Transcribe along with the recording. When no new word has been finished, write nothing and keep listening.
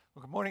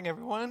Well, good morning,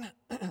 everyone.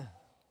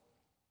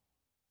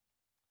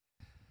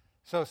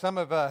 So some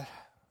of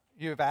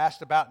you have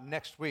asked about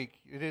next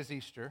week. It is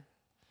Easter,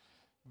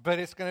 but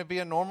it's going to be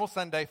a normal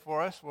Sunday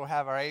for us. We'll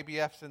have our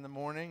ABFs in the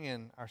morning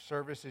and our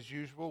service as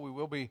usual. We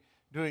will be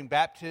doing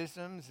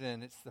baptisms,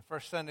 and it's the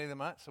first Sunday of the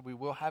month, so we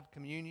will have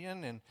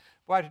communion. And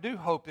boy, I do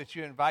hope that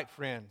you invite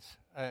friends.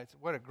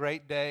 What a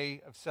great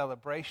day of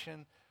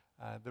celebration,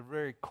 the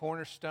very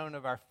cornerstone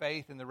of our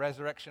faith in the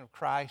resurrection of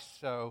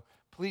Christ. So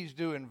please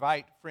do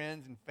invite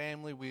friends and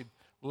family. We'd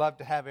love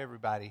to have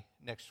everybody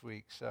next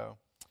week. So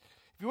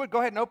if you would, go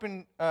ahead and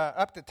open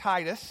up to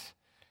Titus,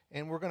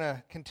 and we're going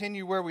to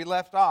continue where we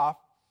left off.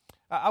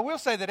 I will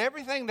say that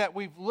everything that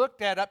we've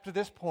looked at up to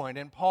this point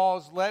in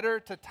Paul's letter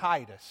to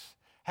Titus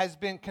has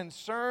been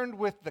concerned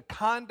with the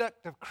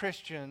conduct of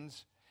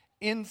Christians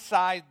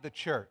inside the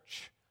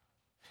church.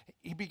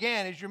 He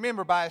began, as you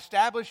remember, by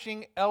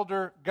establishing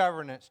elder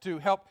governance to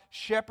help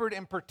shepherd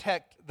and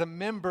protect the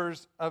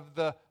members of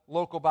the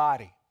local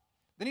body.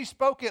 Then he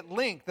spoke at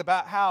length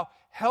about how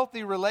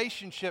healthy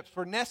relationships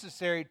were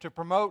necessary to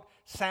promote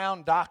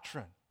sound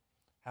doctrine,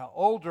 how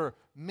older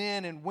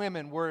men and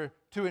women were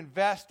to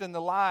invest in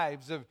the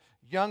lives of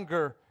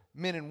younger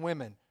men and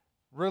women,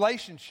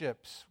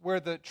 relationships where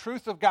the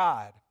truth of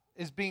God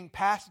is being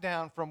passed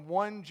down from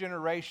one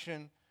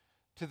generation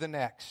to the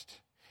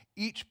next.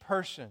 Each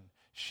person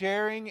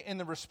sharing in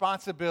the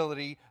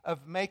responsibility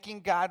of making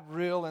God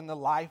real in the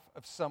life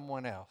of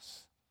someone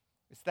else.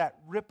 It's that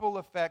ripple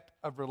effect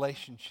of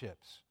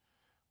relationships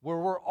where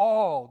we're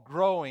all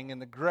growing in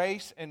the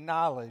grace and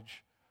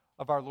knowledge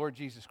of our Lord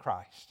Jesus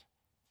Christ.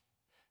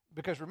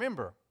 Because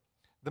remember,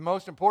 the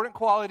most important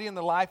quality in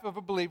the life of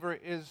a believer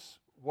is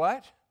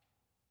what?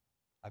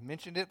 I've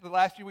mentioned it the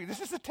last few weeks.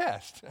 This is a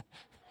test.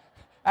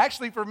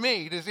 Actually, for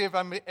me, to see if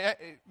I'm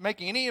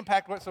making any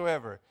impact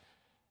whatsoever.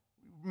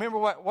 Remember,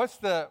 what's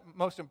the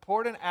most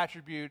important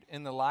attribute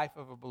in the life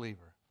of a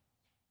believer?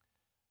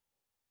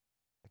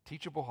 A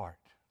teachable heart.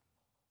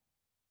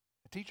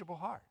 A teachable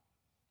heart.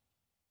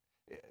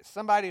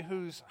 Somebody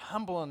who's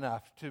humble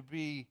enough to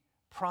be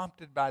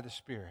prompted by the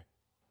Spirit,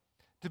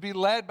 to be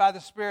led by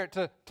the Spirit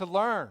to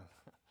learn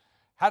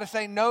how to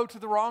say no to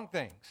the wrong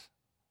things,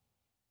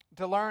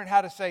 to learn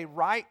how to say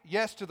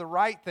yes to the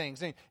right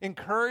things, and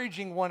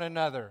encouraging one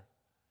another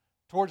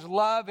towards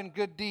love and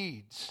good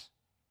deeds,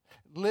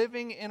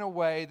 living in a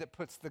way that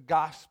puts the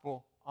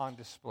gospel on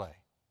display.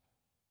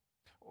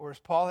 Or as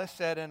Paul has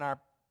said in our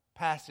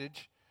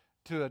passage,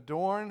 to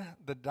adorn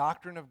the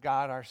doctrine of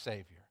God our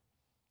Savior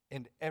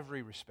in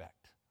every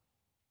respect.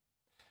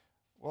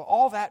 Well,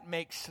 all that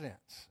makes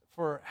sense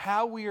for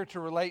how we are to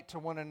relate to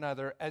one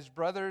another as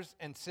brothers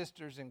and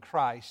sisters in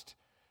Christ,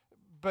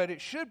 but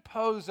it should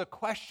pose a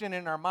question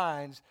in our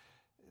minds.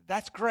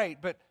 That's great,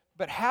 but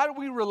how do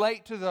we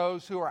relate to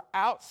those who are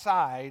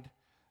outside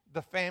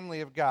the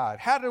family of God?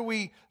 How do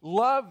we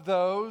love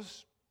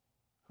those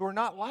who are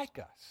not like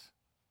us,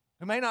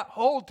 who may not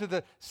hold to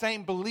the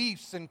same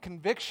beliefs and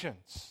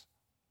convictions?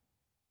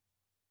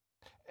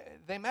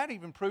 They might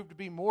even prove to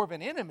be more of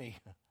an enemy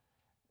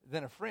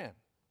than a friend.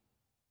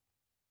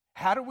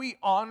 How do we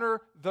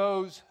honor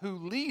those who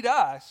lead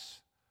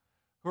us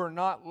who are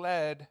not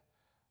led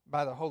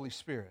by the Holy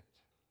Spirit?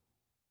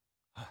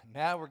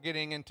 Now we're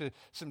getting into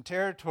some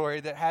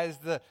territory that has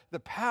the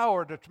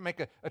power to make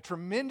a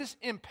tremendous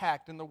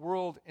impact in the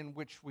world in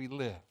which we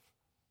live.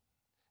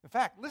 In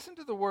fact, listen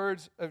to the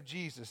words of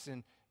Jesus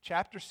in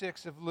chapter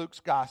 6 of Luke's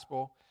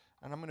Gospel,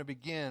 and I'm going to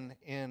begin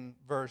in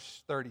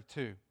verse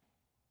 32.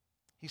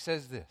 He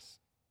says this,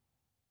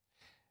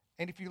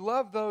 "And if you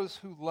love those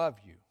who love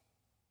you,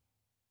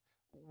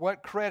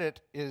 what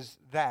credit is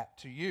that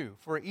to you?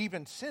 For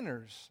even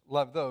sinners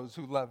love those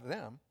who love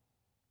them.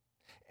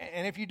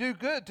 And if you do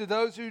good to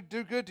those who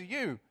do good to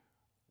you,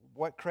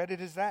 what credit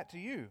is that to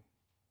you?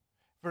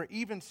 For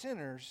even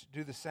sinners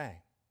do the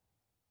same.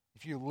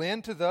 If you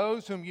lend to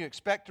those whom you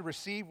expect to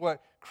receive,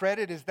 what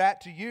credit is that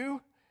to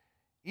you?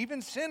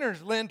 Even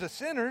sinners lend to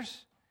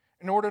sinners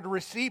in order to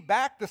receive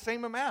back the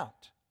same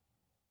amount.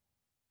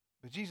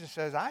 But Jesus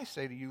says, I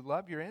say to you,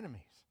 love your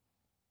enemies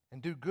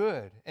and do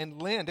good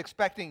and lend,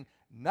 expecting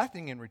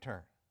nothing in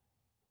return.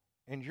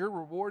 And your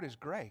reward is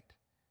great,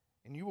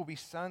 and you will be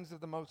sons of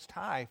the Most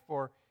High,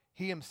 for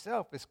He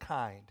Himself is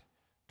kind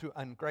to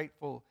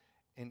ungrateful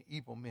and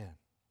evil men.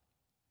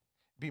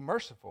 Be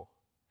merciful,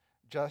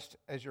 just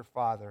as your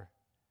Father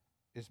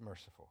is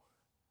merciful."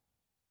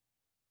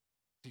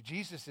 See,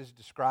 Jesus is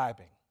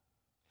describing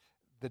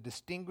the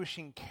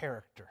distinguishing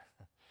character,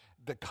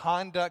 the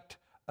conduct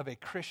of a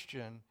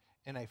Christian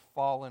in a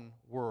fallen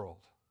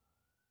world.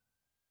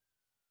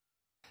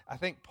 I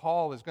think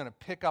Paul is going to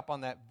pick up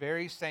on that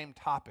very same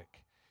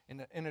topic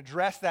and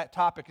address that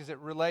topic as it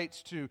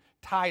relates to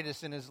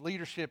Titus and his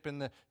leadership in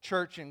the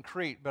church in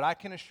Crete. But I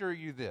can assure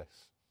you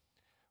this,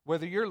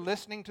 whether you're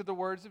listening to the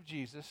words of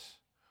Jesus,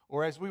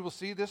 or as we will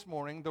see this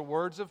morning, the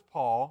words of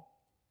Paul,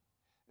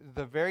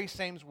 the very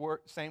same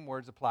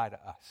words apply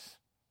to us.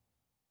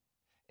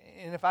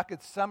 And if I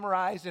could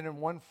summarize it in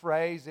one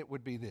phrase, it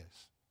would be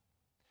this: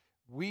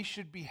 we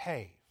should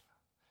behave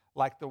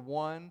like the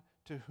one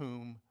to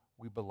whom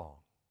we belong.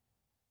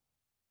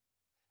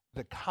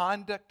 The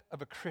conduct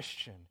of a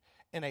Christian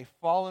in a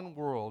fallen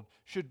world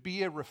should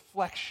be a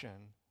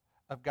reflection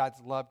of God's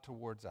love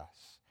towards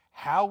us.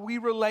 How we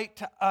relate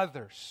to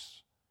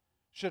others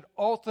should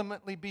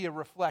ultimately be a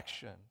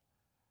reflection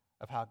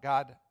of how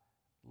God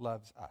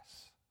loves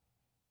us.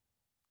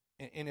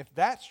 And if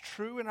that's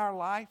true in our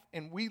life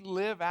and we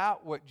live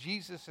out what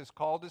Jesus has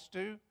called us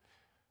to,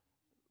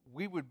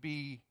 we would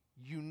be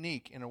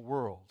unique in a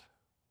world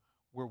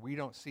where we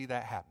don't see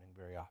that happening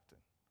very often.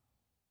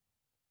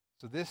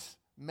 So this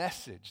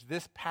message,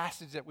 this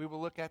passage that we will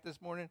look at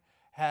this morning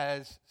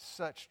has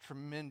such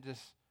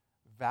tremendous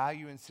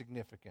value and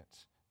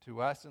significance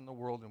to us in the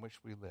world in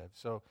which we live.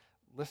 So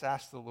let's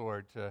ask the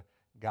Lord to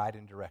guide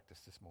and direct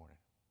us this morning.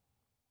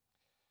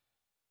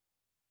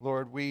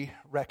 Lord, we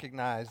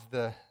recognize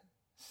the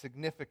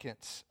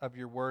significance of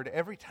your word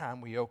every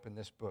time we open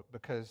this book,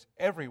 because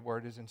every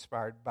word is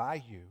inspired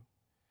by you.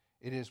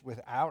 It is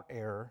without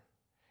error,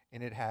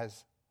 and it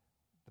has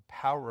the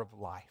power of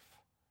life.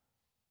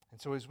 And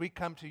so as we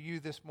come to you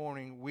this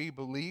morning, we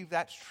believe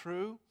that's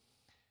true,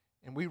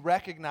 and we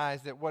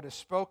recognize that what is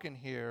spoken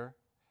here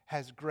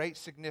has great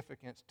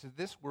significance to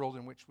this world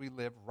in which we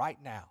live right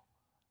now.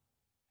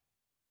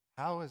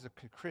 How is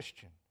a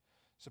Christian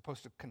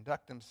supposed to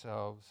conduct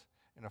themselves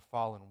in a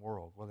fallen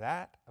world? Well,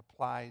 that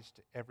applies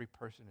to every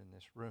person in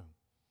this room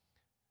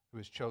who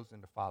has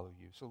chosen to follow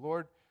you. So,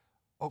 Lord,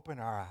 open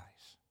our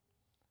eyes.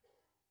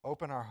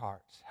 Open our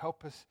hearts.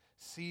 Help us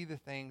see the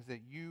things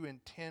that you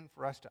intend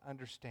for us to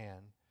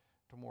understand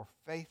to more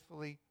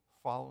faithfully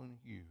follow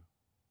you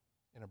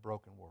in a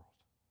broken world.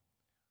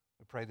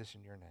 We pray this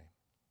in your name.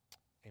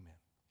 Amen.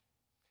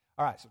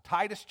 All right, so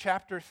Titus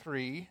chapter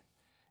 3,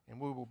 and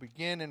we will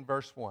begin in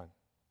verse 1.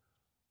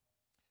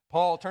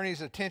 Paul, turning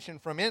his attention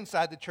from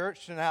inside the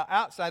church to now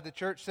outside the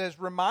church, says,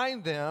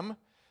 remind them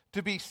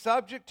to be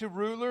subject to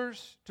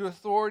rulers, to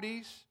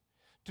authorities,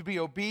 to be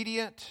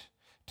obedient,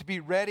 to be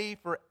ready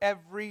for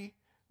every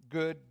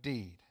good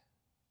deed.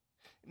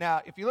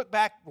 Now, if you look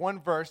back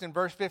one verse, in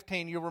verse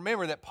 15, you'll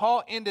remember that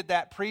Paul ended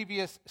that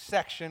previous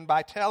section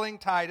by telling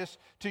Titus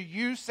to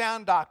use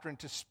sound doctrine,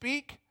 to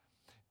speak,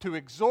 to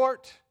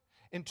exhort,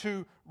 and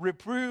to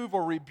reprove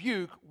or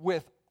rebuke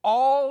with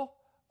all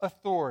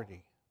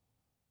authority.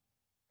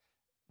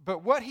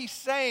 But what he's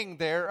saying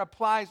there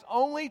applies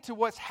only to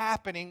what's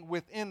happening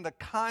within the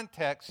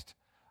context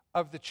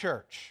of the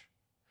church,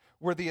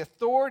 where the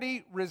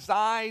authority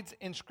resides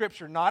in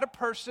Scripture, not a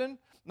person,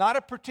 not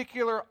a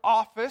particular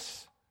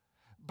office,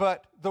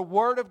 but the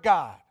Word of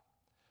God.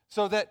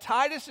 So that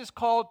Titus is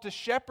called to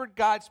shepherd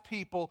God's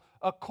people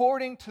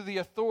according to the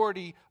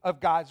authority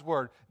of God's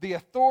Word. The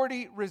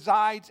authority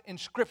resides in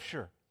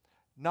Scripture,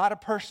 not a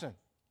person.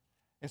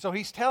 And so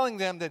he's telling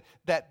them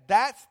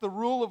that's the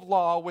rule of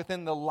law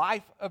within the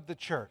life of the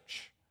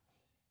church.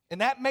 And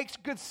that makes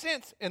good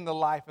sense in the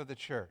life of the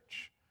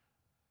church.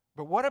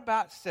 But what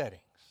about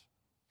settings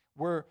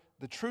where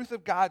the truth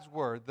of God's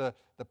Word, the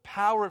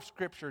power of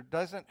Scripture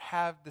doesn't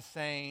have the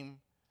same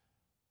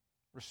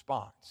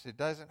response?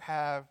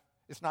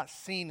 It's not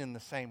seen in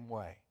the same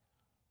way.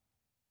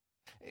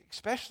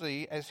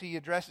 Especially as he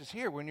addresses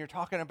here when you're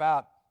talking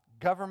about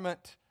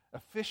government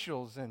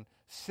officials and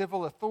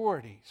civil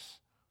authorities.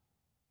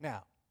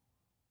 Now,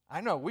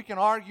 I know we can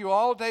argue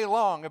all day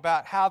long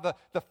about how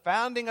the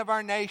founding of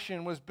our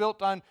nation was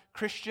built on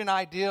Christian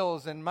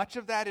ideals, and much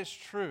of that is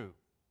true.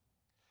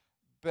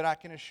 But I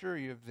can assure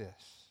you of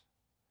this.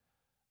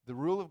 The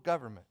rule of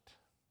government,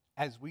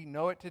 as we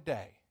know it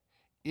today,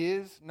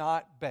 is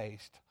not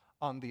based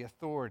on the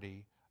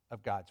authority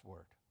of God's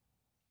Word.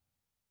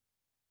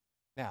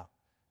 Now,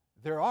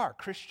 there are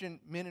Christian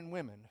men and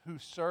women who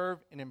serve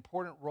in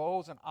important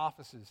roles and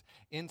offices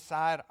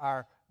inside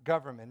our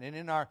government and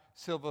in our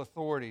civil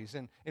authorities.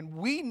 And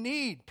we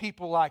need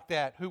people like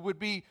that who would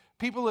be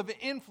people of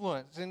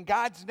influence in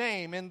God's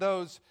name in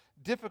those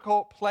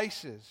difficult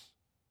places.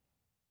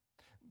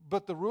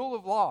 But the rule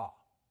of law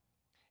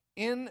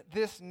in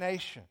this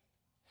nation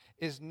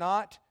is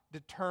not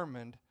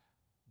determined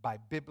by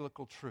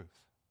biblical truth.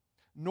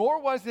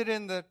 Nor was it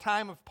in the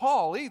time of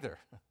Paul either.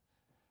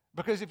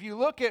 Because if you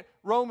look at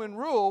Roman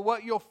rule,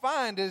 what you'll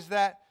find is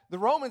that the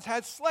Romans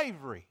had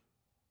slavery.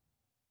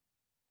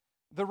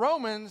 The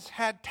Romans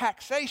had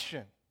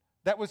taxation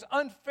that was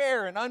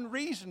unfair and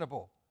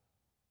unreasonable.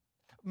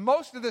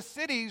 Most of the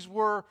cities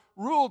were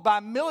ruled by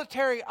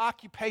military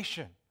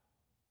occupation.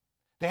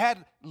 They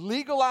had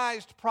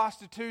legalized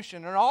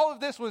prostitution, and all of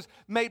this was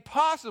made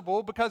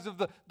possible because of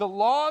the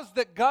laws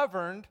that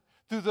governed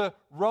through the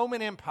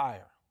Roman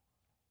Empire.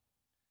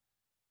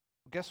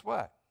 Guess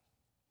what?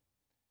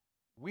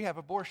 We have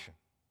abortion.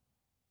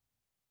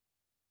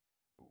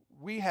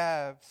 We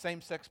have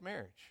same-sex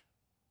marriage.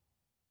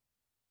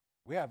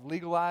 We have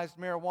legalized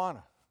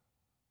marijuana.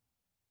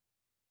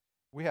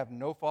 We have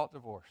no-fault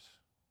divorce.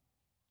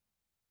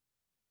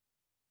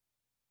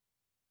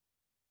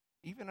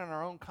 Even in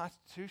our own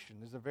Constitution,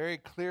 there's a very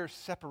clear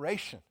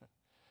separation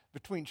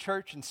between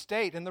church and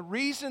state. And the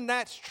reason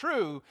that's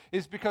true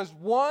is because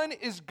one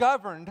is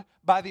governed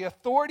by the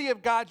authority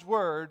of God's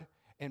Word,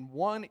 and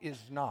one is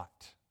not.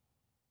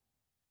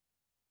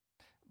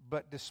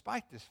 But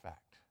despite this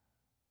fact,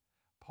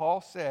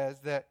 Paul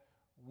says that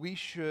we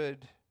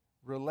should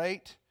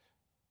relate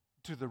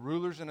to the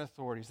rulers and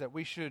authorities, that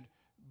we should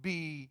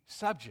be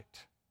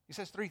subject. He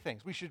says three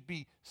things. We should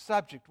be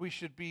subject. We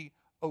should be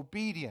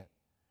obedient.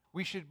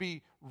 We should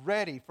be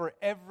ready for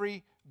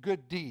every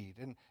good deed.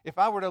 And if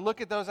I were to look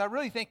at those, I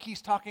really think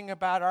he's talking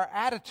about our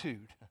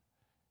attitude,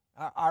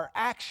 our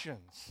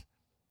actions,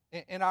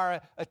 and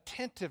our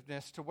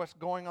attentiveness to what's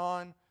going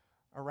on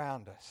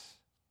around us.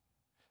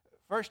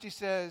 First, he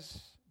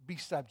says, be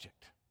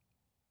subject.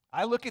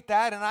 I look at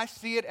that and I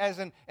see it as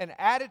an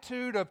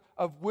attitude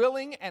of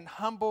willing and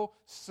humble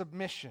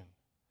submission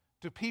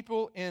to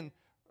people in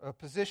a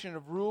position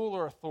of rule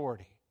or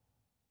authority.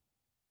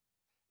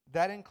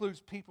 That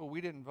includes people we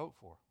didn't vote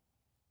for.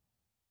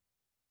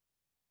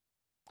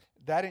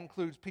 That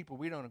includes people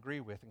we don't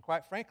agree with. And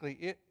quite frankly,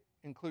 it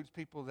includes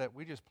people that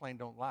we just plain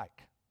don't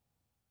like.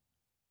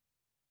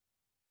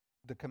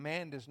 The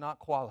command is not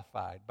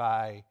qualified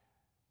by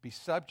be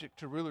subject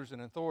to rulers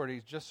and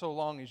authorities just so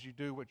long as you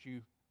do what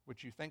you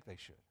think they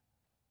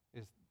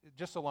should.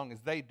 Just so long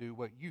as they do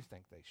what you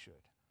think they should.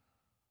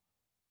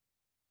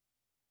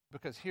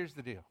 Because here's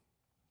the deal.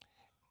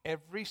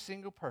 Every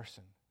single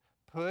person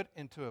put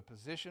into a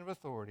position of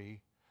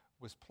authority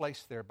was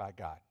placed there by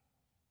God.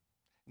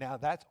 Now,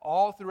 that's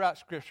all throughout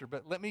Scripture,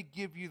 but let me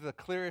give you the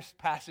clearest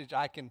passage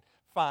I can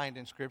find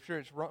in Scripture.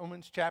 It's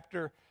Romans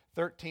chapter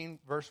 13,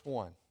 verse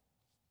 1.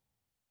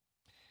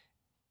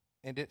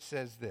 And it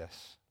says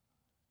this: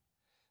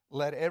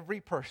 let every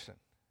person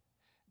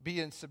be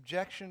in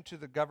subjection to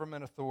the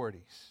government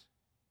authorities.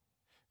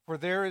 For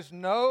there is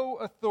no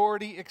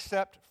authority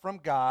except from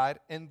God,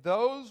 and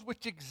those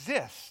which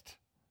exist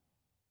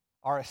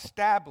are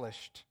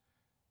established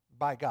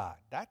by God.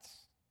 That's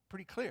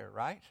pretty clear,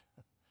 right?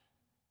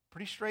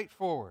 Pretty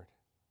straightforward.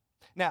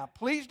 Now,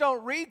 please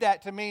don't read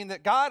that to mean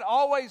that God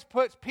always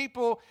puts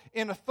people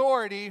in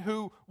authority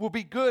who will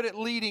be good at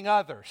leading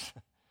others.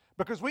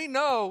 Because we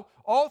know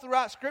all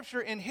throughout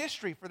Scripture and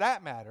history, for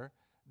that matter,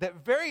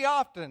 that very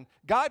often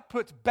God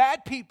puts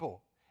bad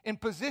people in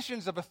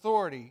positions of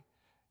authority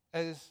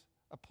as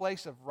a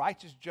place of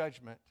righteous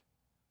judgment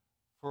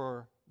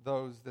for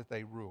those that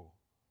they rule.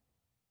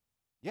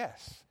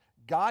 Yes,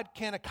 God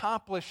can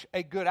accomplish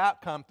a good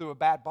outcome through a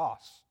bad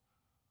boss,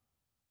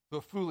 through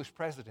a foolish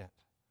president,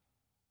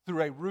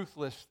 through a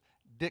ruthless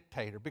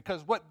dictator.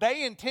 Because what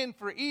they intend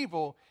for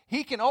evil,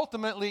 he can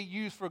ultimately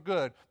use for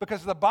good.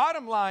 Because the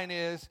bottom line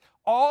is,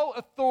 all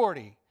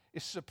authority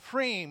is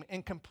supreme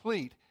and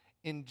complete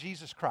in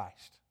Jesus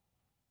Christ.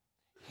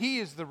 He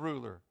is the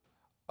ruler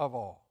of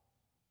all.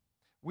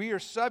 We are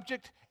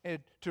subject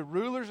to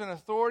rulers and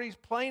authorities,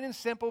 plain and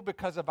simple,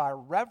 because of our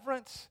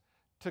reverence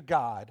to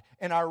God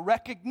and our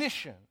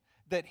recognition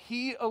that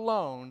He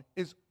alone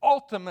is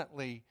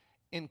ultimately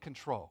in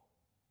control.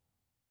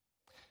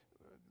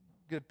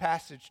 A good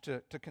passage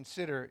to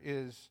consider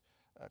is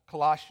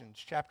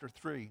Colossians chapter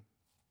 3.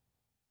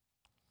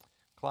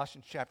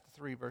 Colossians chapter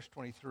 3, verse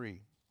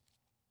 23.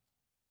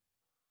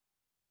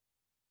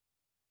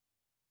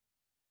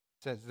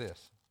 Says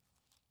this: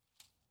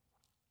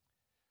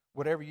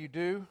 whatever you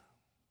do,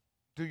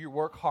 do your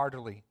work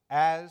heartily,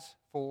 as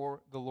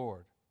for the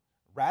Lord,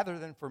 rather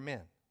than for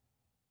men,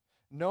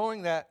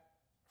 knowing that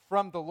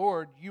from the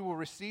Lord you will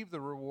receive the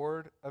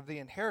reward of the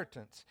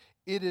inheritance.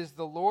 It is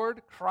the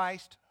Lord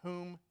Christ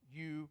whom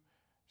you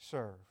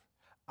serve.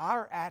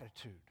 Our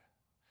attitude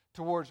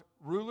towards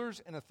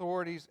rulers and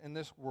authorities in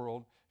this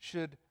world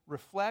should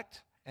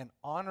reflect an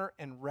honor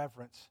and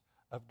reverence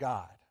of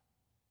God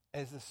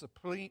as the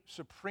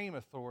supreme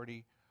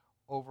authority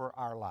over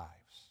our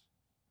lives.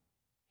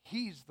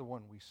 He's the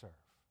one we serve.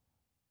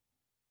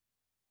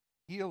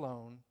 He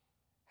alone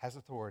has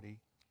authority,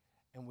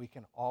 and we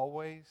can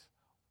always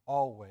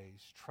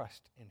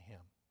trust in Him.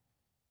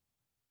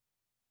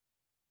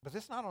 But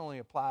this not only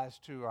applies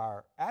to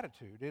our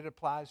attitude, it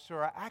applies to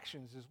our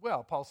actions as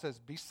well. Paul says,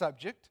 be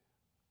subject,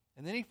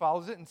 and then he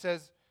follows it and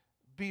says,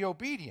 be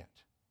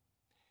obedient.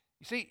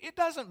 You see, it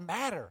doesn't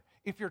matter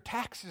if your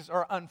taxes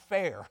are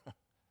unfair.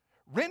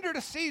 Render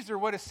to Caesar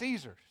what is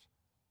Caesar's.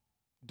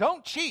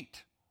 Don't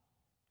cheat.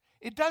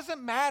 It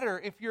doesn't matter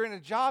if you're in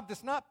a job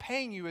that's not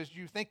paying you as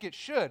you think it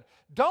should.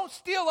 Don't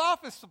steal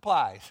office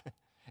supplies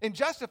and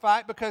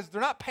justify it because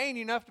they're not paying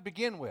you enough to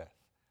begin with.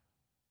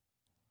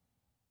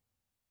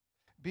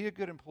 Be a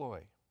good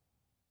employee,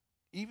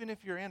 even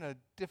if you're in a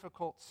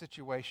difficult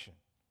situation.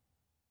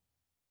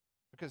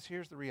 Because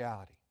here's the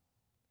reality.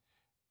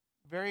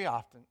 Very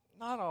often,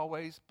 not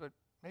always, but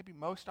maybe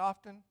most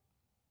often,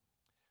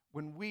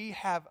 when we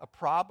have a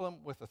problem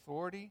with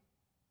authority,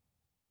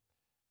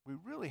 we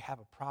really have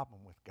a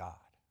problem with God.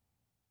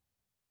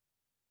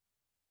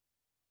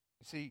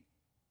 You see,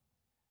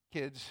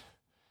 kids,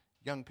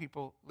 young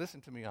people, listen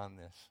to me on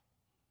this.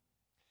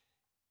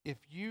 If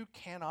you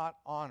cannot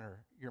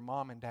honor your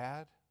mom and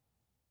dad,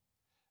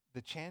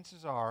 the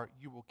chances are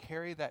you will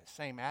carry that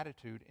same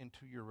attitude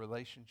into your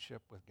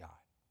relationship with God.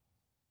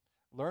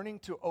 Learning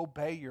to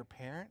obey your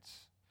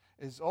parents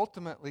is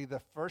ultimately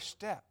the first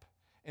step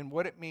and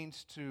what it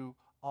means to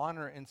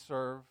honor and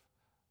serve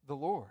the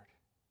Lord.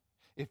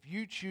 If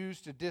you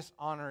choose to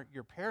dishonor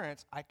your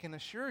parents, I can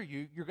assure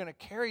you, you're going to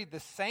carry the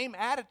same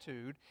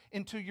attitude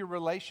into your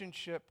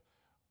relationship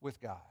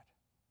with God.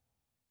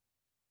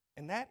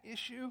 And that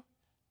issue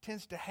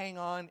tends to hang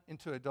on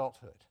into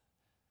adulthood.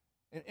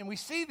 And we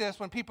see this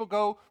when people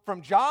go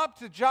from job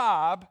to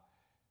job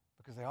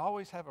because they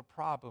always have a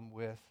problem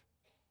with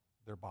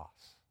their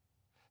boss.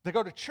 They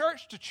go to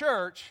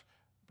church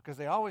because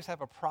they always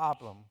have a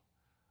problem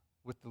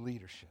with the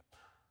leadership.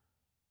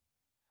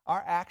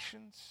 Our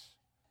actions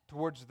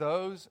towards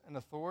those in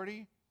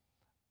authority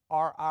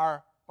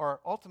are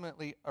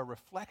ultimately a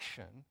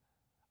reflection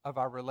of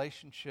our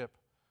relationship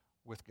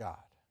with God.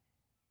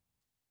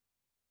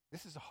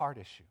 This is a hard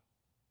issue.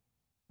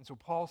 And so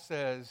Paul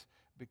says,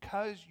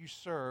 because you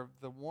serve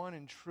the one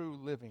and true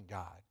living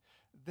God,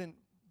 then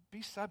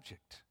be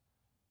subject.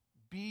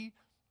 Be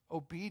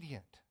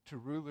obedient to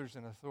rulers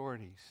and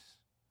authorities.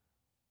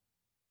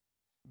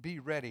 Be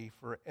ready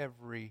for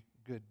every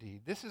good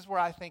deed. This is where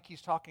I think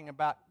he's talking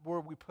about where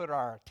we put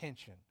our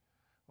attention,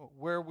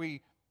 where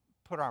we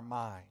put our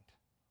mind.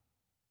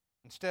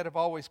 Instead of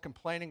always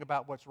complaining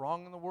about what's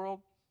wrong in the world,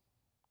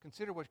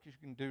 consider what you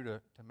can do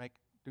to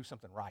do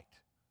something right.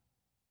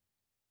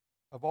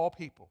 Of all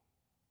people,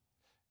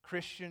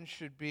 Christians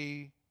should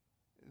be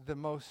the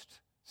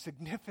most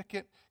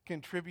significant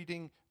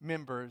contributing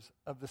members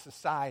of the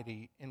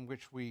society in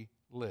which we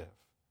live.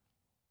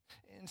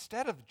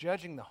 Instead of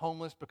judging the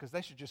homeless because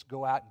they should just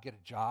go out and get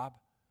a job,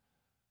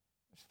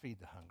 let's feed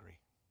the hungry.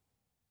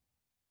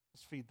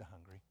 Let's feed the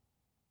hungry.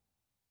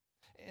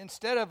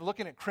 Instead of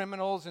looking at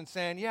criminals and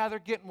saying, yeah, they're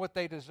getting what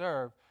they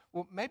deserve,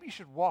 well, maybe you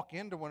should walk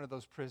into one of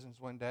those prisons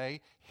one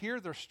day,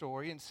 hear their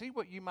story, and see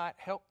what you might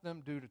help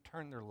them do to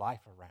turn their life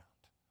around.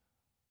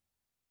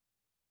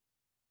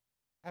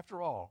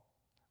 After all,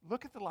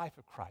 look at the life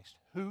of Christ.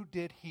 Who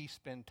did he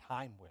spend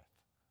time with?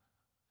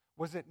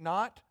 Was it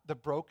not the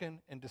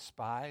broken and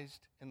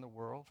despised in the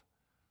world?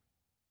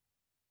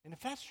 And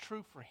if that's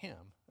true for him,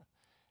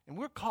 and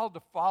we're called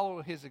to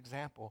follow his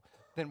example,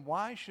 then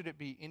why should it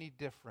be any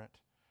different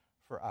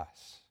for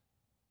us?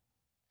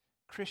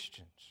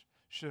 Christians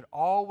should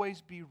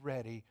always be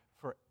ready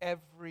for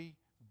every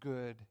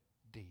good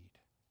deed.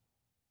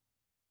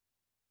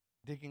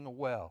 Digging a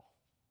well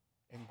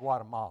in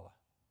Guatemala,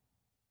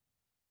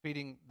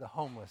 feeding the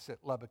homeless at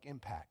Lubbock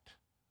Impact,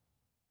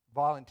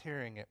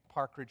 volunteering at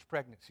Park Ridge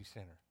Pregnancy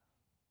Center,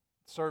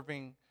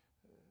 serving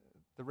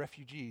the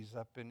refugees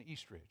up in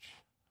Eastridge.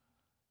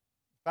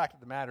 The fact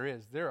of the matter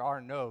is, there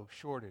are no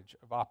shortage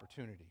of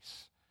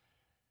opportunities.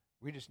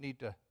 We just need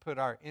to put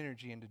our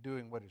energy into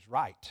doing what is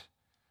right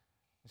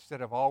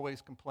instead of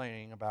always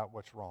complaining about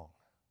what's wrong.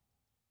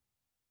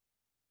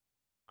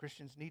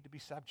 Christians need to be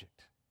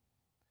subject.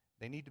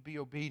 They need to be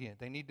obedient.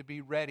 They need to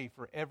be ready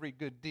for every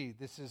good deed.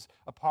 This is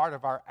a part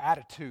of our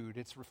attitude.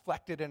 It's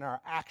reflected in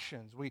our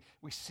actions. We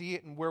see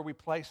it in where we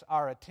place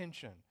our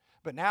attention.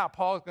 But now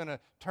Paul is going to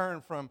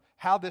turn from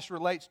how this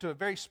relates to a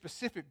very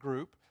specific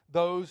group,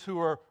 those who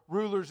are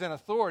rulers and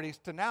authorities,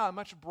 to now a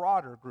much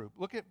broader group.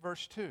 Look at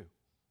verse 2.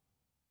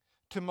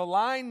 To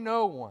malign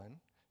no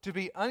one, to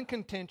be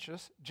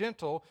uncontentious,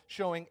 gentle,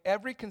 showing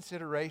every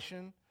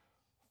consideration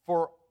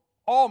for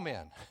all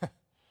men.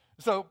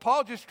 So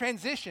Paul just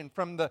transitioned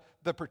from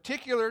the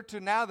particular to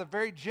now the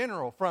very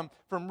general, from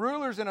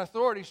rulers and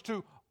authorities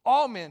to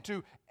all men,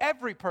 to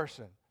every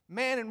person,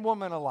 man and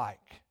woman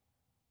alike.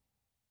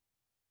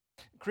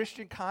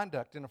 Christian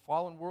conduct in a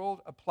fallen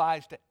world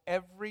applies to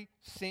every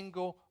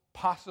single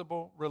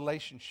possible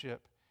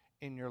relationship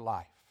in your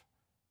life.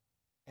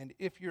 And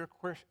if you're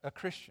a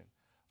Christian,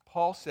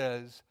 Paul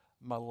says,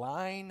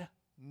 malign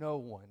no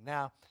one.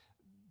 Now,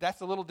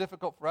 that's a little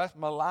difficult for us.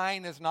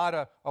 Malign is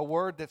not a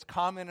word that's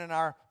common in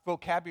our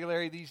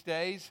vocabulary these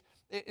days.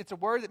 It's a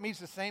word that means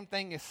the same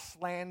thing as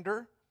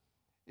slander.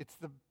 It's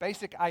the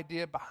basic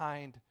idea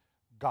behind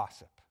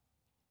gossip.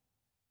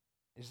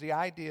 It's the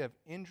idea of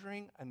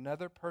injuring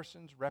another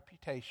person's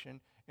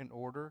reputation in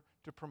order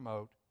to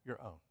promote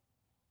your own.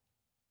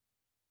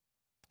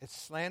 It's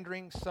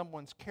slandering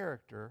someone's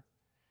character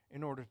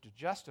in order to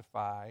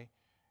justify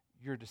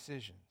your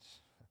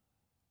decisions.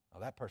 Oh,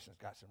 that person's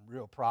got some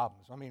real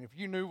problems. I mean, if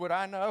you knew what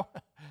I know,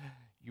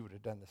 you would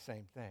have done the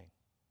same thing.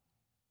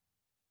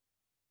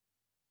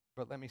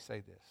 But let me say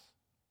this.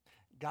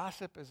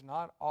 Gossip is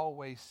not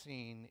always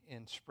seen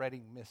in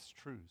spreading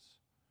mistruths.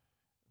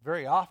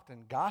 Very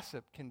often,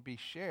 gossip can be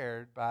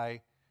shared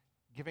by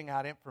giving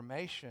out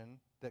information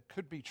that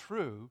could be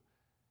true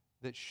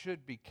that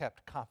should be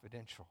kept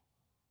confidential.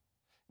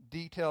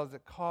 Details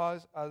that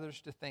cause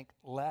others to think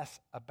less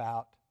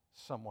about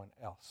someone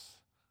else.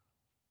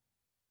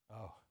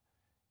 Oh,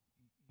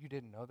 you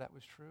didn't know that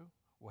was true?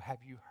 Well,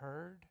 have you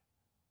heard?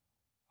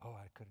 Oh,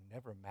 I could have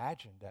never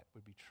imagined that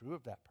would be true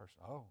of that person.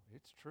 Oh,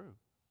 it's true.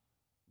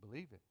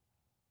 Believe it.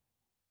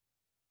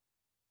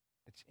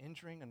 It's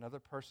injuring another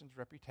person's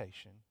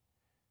reputation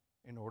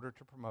in order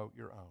to promote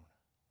your own.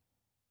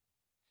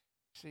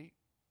 See,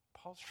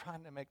 Paul's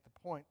trying to make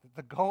the point that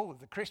the goal of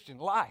the Christian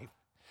life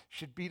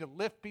should be to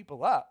lift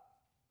people up,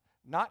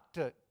 not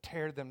to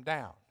tear them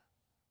down.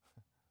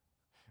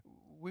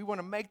 We want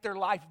to make their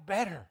life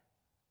better,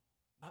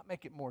 not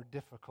make it more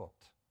difficult.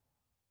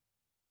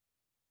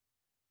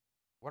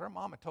 What our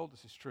mama told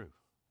us is true.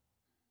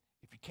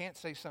 If you can't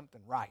say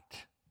something right,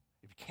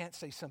 if you can't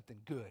say something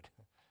good,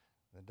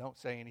 then don't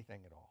say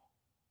anything at all.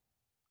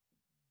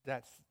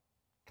 That's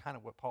kind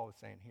of what Paul is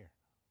saying here.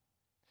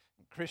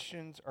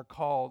 Christians are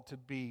called to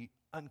be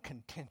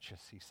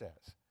uncontentious, he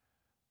says.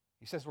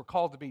 He says we're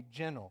called to be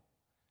gentle.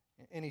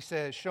 And he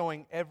says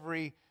showing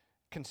every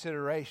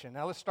consideration.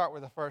 Now let's start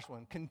with the first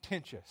one,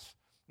 contentious.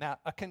 Now,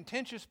 a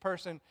contentious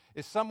person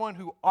is someone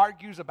who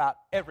argues about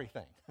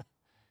everything.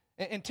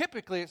 And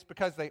typically it's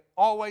because they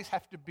always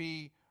have to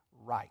be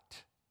right.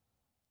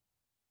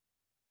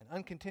 An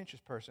uncontentious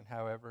person,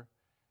 however,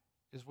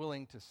 is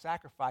willing to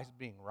sacrifice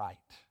being right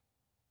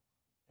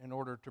in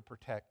order to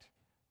protect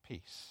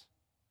peace.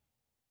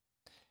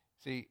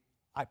 See,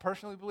 I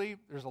personally believe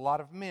there's a lot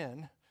of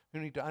men who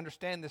need to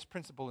understand this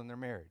principle in their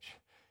marriage.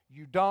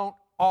 You don't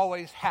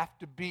always have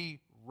to be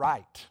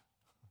right.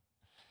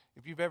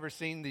 If you've ever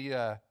seen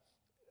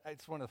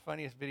it's one of the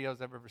funniest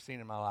videos I've ever seen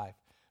in my life,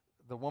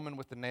 the woman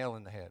with the nail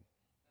in the head.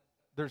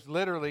 There's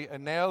literally a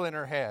nail in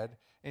her head,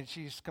 and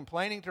she's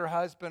complaining to her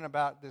husband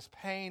about this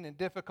pain and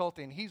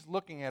difficulty, and he's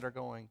looking at her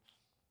going,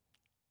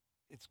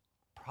 it's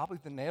probably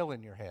the nail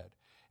in your head.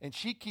 And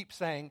she keeps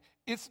saying,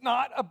 it's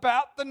not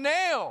about the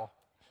nail.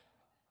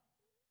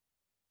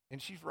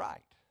 And she's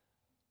right.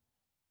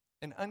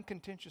 An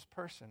uncontentious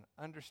person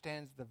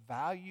understands the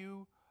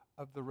value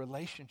of the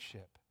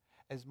relationship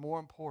as more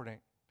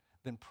important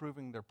than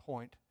proving their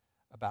point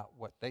about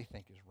what they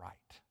think is right.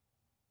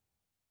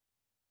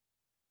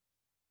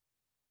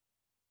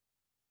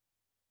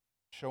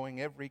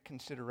 Showing every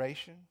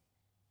consideration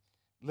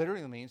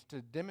literally means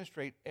to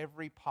demonstrate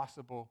every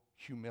possible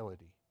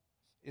humility.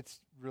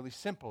 It's really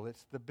simple.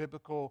 It's the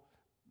biblical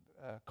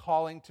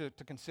calling to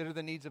consider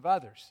the needs of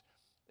others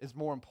is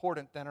more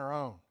important than our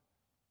own.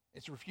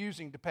 It's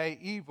refusing to pay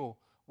evil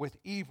with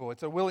evil.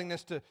 It's a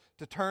willingness to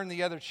turn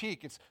the other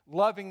cheek. It's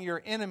loving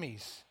your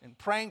enemies and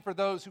praying for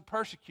those who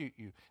persecute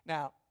you.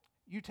 Now,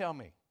 you tell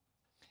me,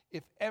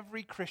 if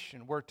every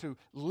Christian were to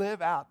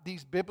live out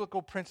these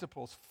biblical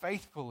principles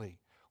faithfully,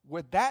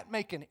 would that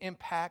make an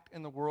impact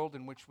in the world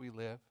in which we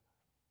live?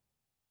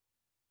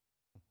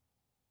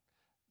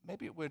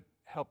 Maybe it would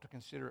help to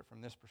consider it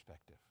from this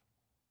perspective.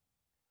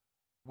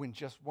 When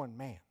just one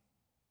man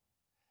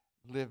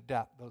lived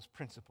out those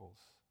principles,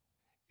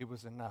 it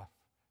was enough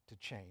to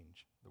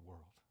change the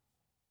world.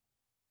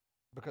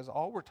 Because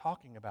all we're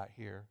talking about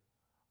here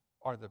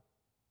are the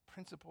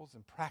principles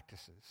and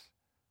practices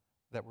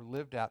that were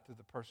lived out through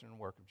the person and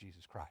work of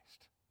Jesus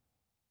Christ.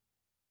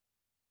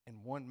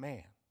 And one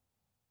man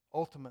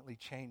ultimately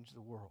changed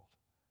the world.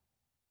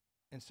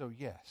 And so,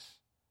 yes,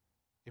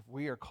 if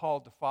we are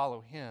called to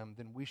follow him,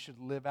 then we should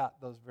live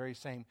out those very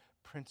same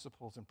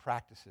principles and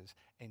practices.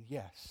 And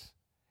yes,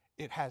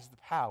 it has the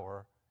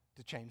power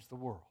to change the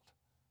world.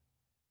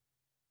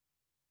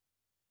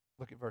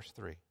 Look at verse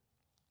 3.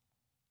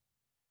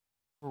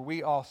 For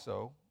we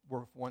also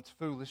were once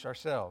foolish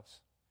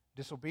ourselves,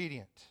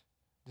 disobedient,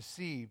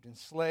 deceived,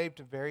 enslaved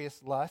to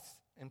various lusts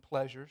and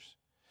pleasures,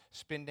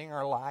 spending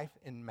our life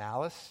in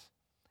malice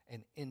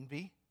and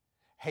envy,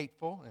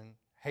 hateful and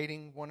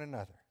hating one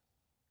another.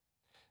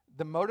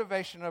 The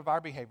motivation of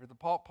our behavior,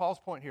 Paul's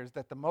point here is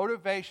that the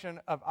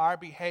motivation of our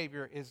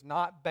behavior is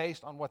not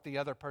based on what the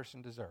other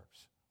person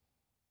deserves.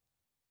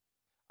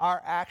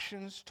 Our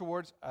actions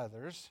towards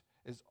others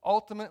is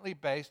ultimately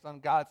based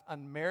on God's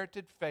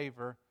unmerited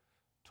favor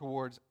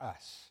towards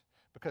us.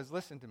 Because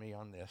listen to me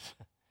on this.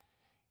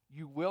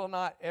 You will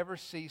not ever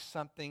see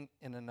something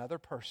in another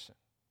person,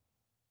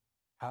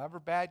 however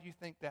bad you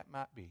think that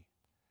might be,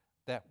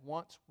 that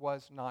once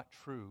was not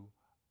true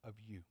of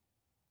you.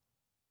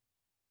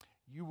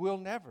 You will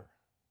never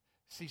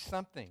see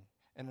something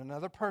in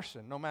another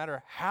person, no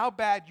matter how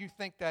bad you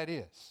think that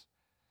is,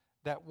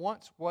 that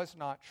once was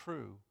not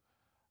true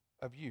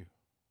of you.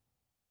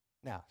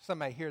 Now, some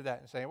may hear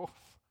that and say, well,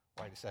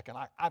 wait a second,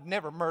 I've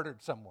never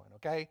murdered someone,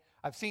 okay?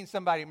 I've seen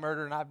somebody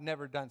murder and I've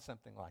never done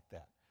something like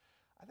that.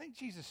 I think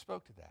Jesus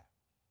spoke to that.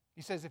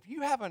 He says, if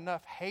you have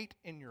enough hate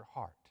in your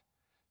heart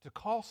to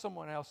call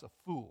someone else a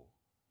fool,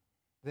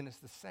 then it's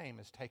the same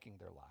as taking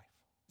their life.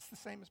 It's the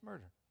same as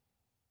murder.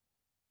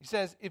 He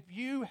says, if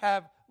you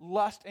have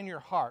lust in your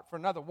heart for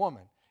another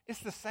woman, it's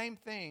the same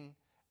thing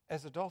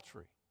as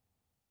adultery.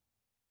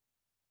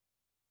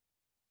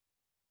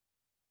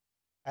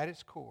 At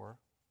its core,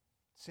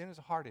 sin is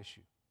a heart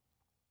issue.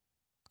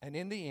 And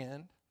in the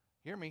end,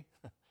 hear me,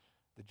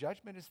 the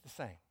judgment is the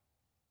same.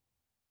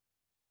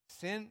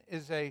 Sin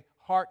is a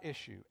heart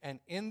issue. And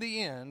in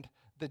the end,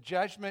 the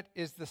judgment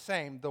is the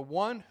same. The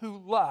one who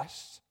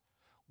lusts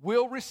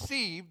will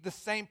receive the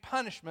same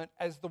punishment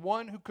as the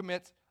one who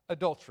commits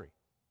adultery.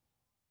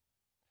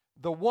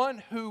 The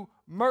one who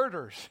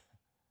murders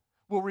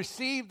will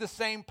receive the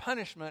same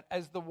punishment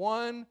as the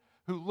one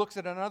who looks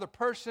at another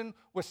person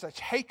with such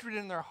hatred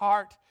in their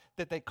heart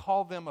that they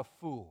call them a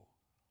fool.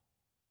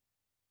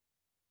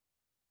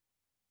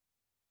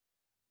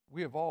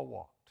 We have all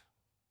walked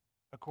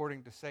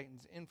according to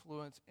Satan's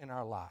influence in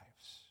our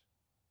lives.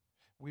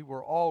 We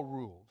were all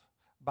ruled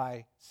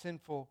by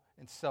sinful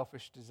and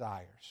selfish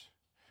desires.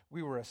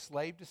 We were a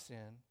slave to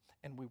sin,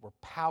 and we were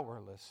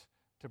powerless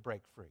to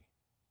break free.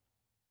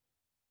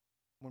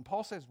 When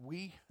Paul says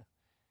we,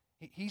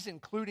 he's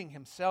including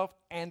himself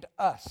and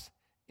us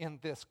in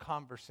this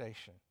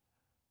conversation.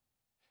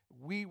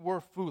 We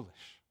were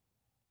foolish,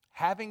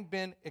 having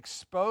been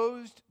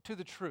exposed to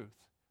the truth,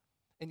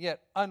 and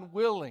yet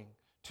unwilling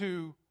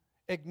to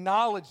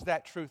acknowledge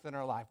that truth in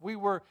our life. We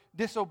were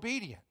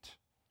disobedient,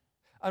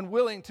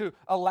 unwilling to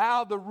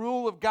allow the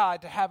rule of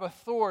God to have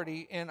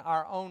authority in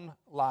our own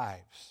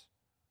lives.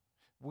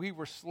 We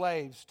were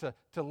slaves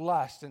to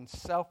lust and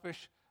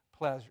selfish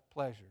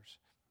pleasures.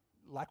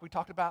 Like we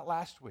talked about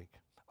last week,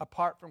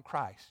 apart from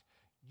Christ,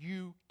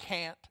 you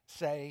can't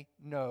say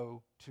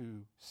no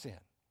to sin.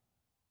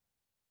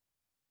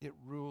 It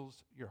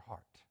rules your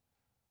heart.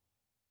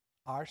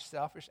 Our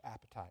selfish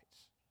appetites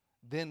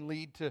then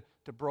lead to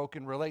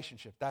broken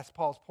relationship. That's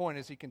Paul's point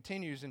as he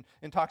continues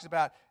and talks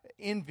about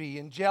envy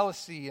and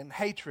jealousy and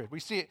hatred. We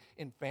see it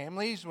in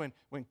families when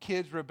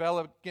kids rebel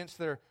against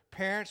their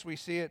parents. We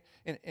see it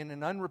in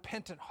an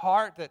unrepentant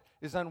heart that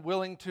is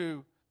unwilling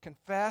to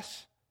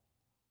confess.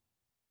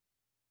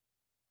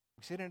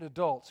 We see it in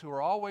adults who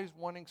are always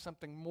wanting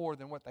something more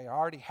than what they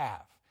already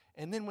have.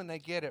 And then when they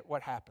get it,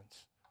 what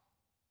happens?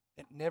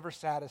 It never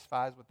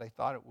satisfies what they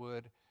thought it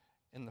would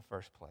in the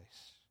first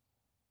place.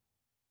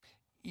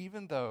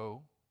 Even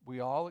though we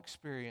all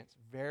experience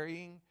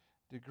varying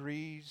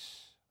degrees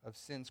of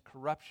sin's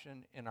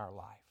corruption in our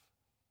life,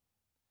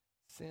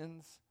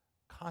 sin's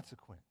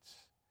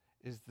consequence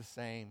is the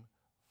same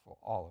for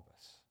all of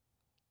us.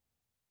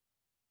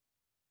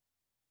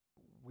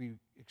 We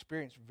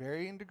experience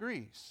varying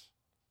degrees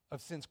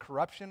of sin's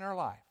corruption in our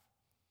life,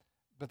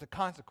 but the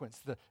consequence,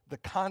 the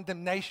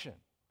condemnation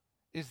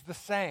is the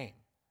same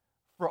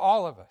for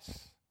all of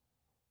us.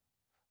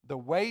 The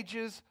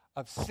wages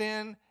of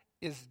sin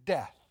is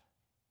death,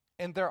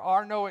 and there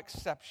are no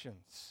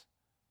exceptions.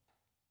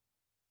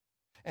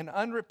 An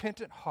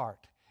unrepentant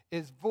heart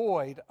is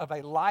void of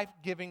a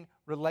life-giving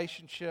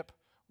relationship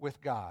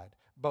with God,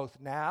 both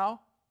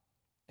now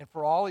and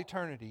for all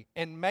eternity.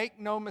 And make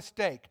no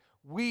mistake,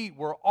 we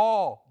were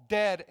all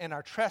dead in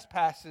our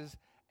trespasses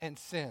and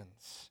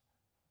sins,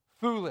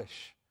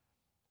 foolish,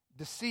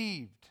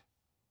 deceived,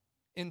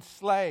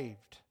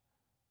 enslaved.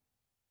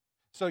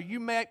 So you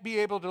might be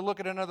able to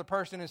look at another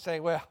person and say,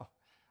 well,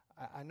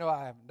 I know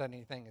I haven't done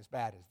anything as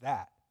bad as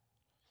that.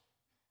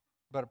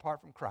 But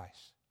apart from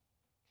Christ,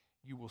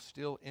 you will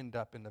still end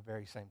up in the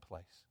very same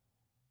place.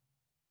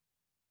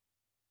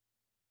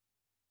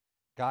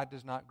 God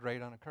does not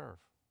grade on a curve.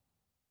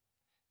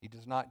 He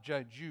does not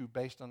judge you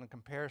based on a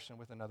comparison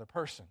with another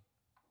person.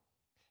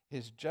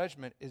 His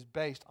judgment is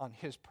based on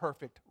His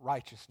perfect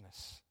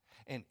righteousness.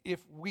 And if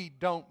we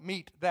don't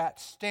meet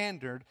that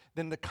standard,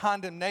 then the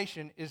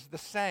condemnation is the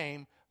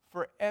same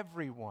for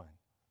everyone.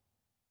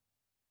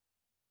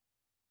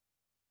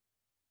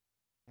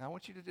 Now, I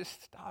want you to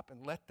just stop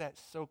and let that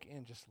soak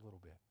in just a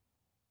little bit.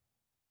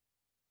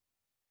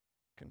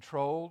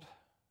 Controlled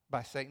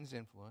by Satan's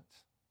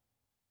influence,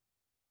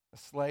 a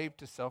slave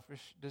to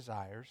selfish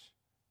desires,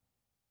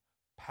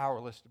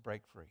 powerless to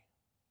break free.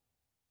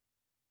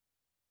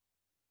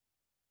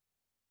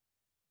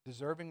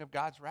 Deserving of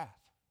God's wrath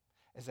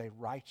as a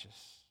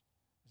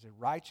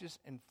righteous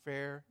and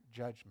fair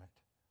judgment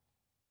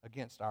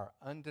against our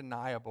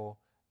undeniable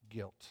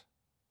guilt.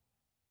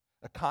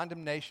 A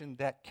condemnation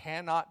that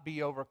cannot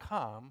be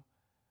overcome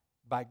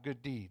by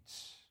good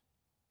deeds.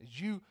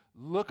 As you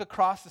look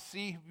across the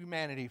sea of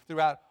humanity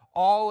throughout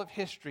all of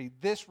history,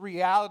 this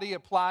reality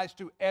applies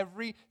to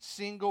every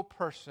single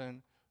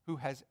person who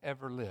has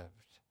ever lived.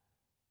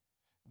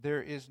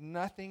 There is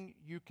nothing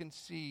you can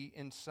see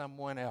in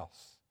someone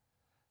else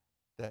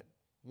that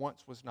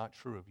once was not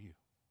true of you.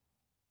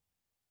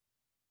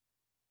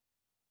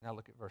 Now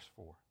look at verse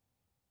 4.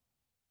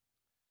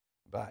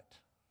 But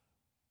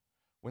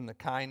when the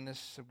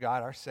kindness of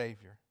God our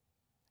Savior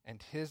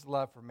and His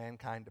love for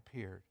mankind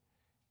appeared,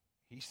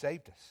 He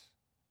saved us,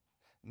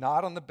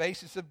 not on the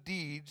basis of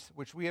deeds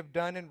which we have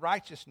done in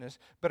righteousness,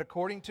 but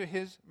according to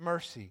His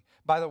mercy,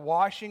 by the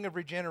washing of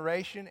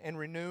regeneration and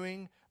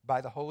renewing by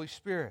the Holy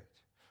Spirit,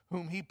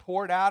 whom He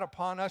poured out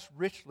upon us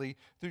richly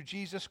through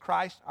Jesus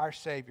Christ our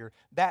Savior,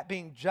 that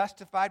being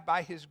justified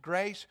by His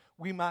grace,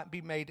 we might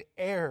be made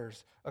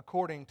heirs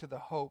according to the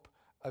hope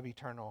of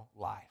eternal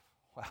life.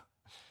 Well,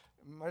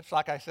 much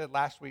like I said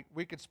last week,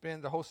 we could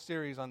spend the whole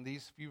series on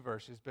these few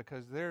verses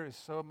because there is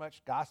so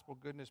much gospel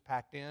goodness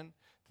packed in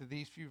to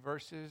these few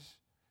verses.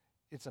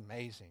 It's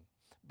amazing.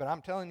 But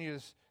I'm telling you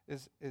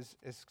as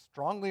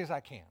strongly as I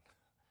can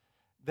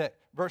that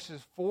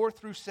verses 4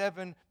 through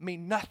 7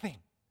 mean nothing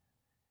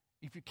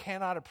if you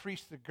cannot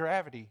appreciate the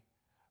gravity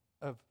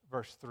of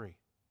verse 3.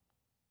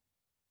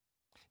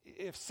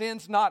 If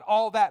sin's not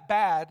all that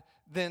bad,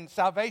 then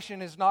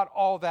salvation is not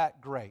all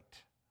that great.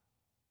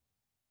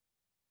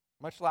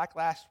 Much like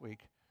last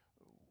week,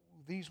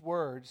 these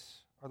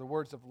words are the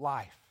words of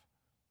life.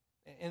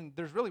 And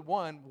there's really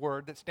one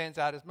word that stands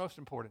out as most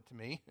important to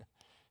me.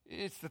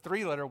 It's the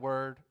three-letter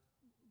word,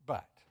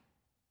 but.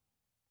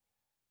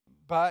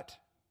 But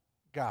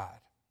God.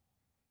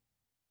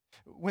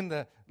 When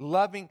the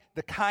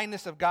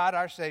kindness of God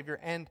our Savior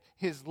and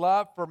his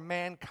love for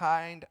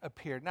mankind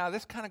appeared. Now,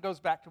 this kind of goes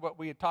back to what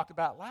we had talked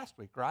about last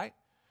week, right?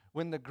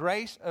 When the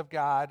grace of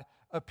God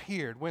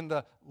appeared, when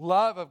the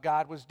love of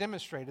God was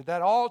demonstrated,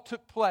 that all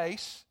took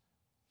place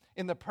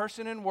in the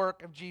person and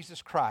work of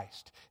Jesus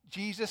Christ.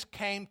 Jesus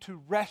came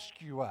to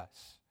rescue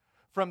us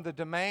from the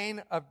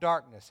domain of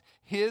darkness.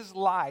 His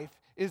life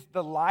is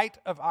the light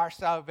of our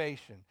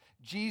salvation.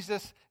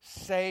 Jesus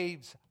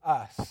saves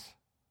us.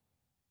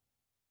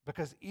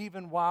 Because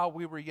even while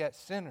we were yet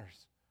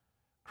sinners,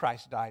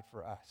 Christ died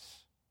for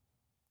us.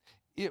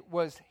 It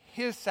was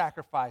his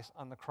sacrifice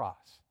on the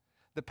cross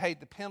that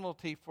paid the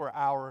penalty for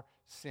our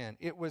sin.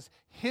 It was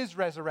his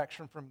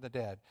resurrection from the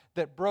dead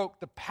that broke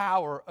the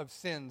power of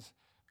sin's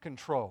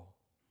control.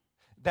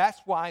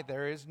 That's why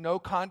there is no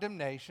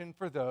condemnation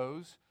for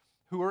those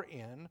who are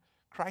in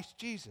Christ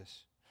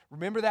Jesus.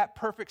 Remember that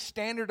perfect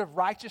standard of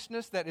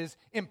righteousness that is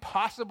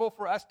impossible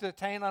for us to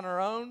attain on our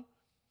own?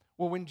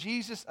 Well, when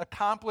Jesus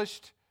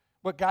accomplished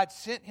what God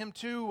sent him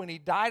to, when he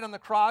died on the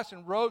cross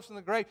and rose from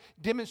the grave,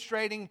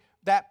 demonstrating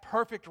that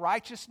perfect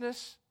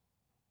righteousness,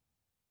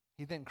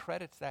 he then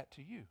credits that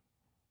to you.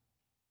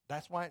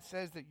 That's why it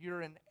says that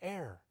you're an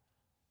heir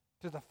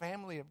to the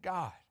family of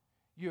God.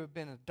 You have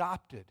been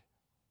adopted,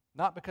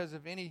 not because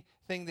of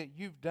anything that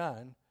you've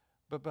done,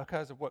 but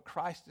because of what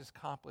Christ has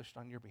accomplished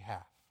on your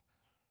behalf.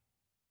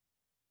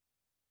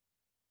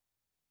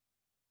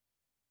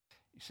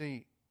 You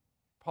see,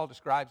 Paul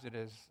describes it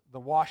as the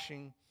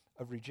washing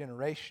of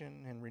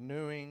regeneration and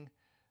renewing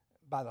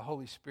by the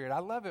Holy Spirit. I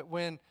love it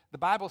when the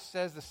Bible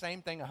says the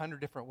same thing 100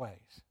 different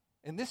ways.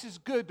 And this is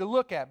good to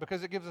look at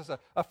because it gives us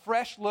a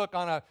fresh look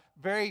on a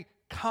very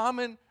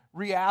common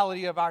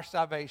reality of our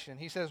salvation.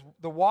 He says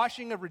the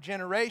washing of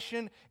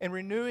regeneration and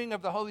renewing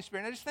of the Holy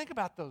Spirit. Now just think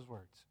about those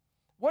words.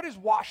 What is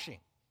washing?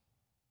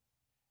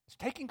 It's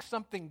taking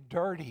something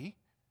dirty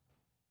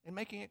and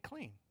making it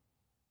clean,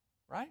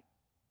 right?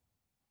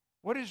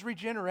 What is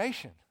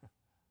regeneration?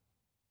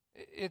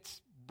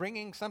 It's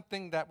bringing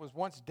something that was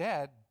once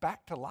dead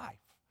back to life.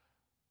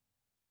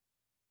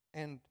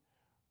 And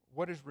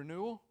what is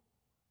renewal?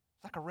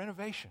 It's like a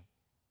renovation.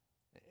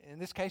 In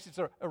this case, it's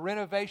a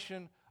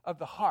renovation of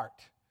the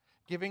heart,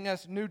 giving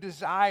us new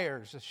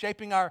desires,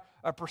 shaping our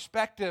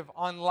perspective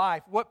on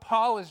life. What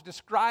Paul is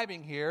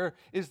describing here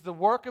is the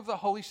work of the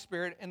Holy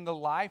Spirit in the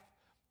life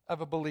of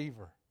a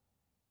believer.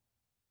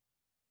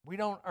 We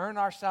don't earn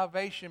our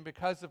salvation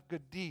because of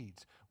good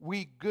deeds.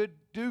 We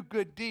do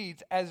good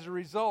deeds as a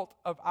result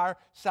of our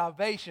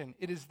salvation.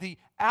 It is the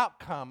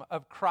outcome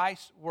of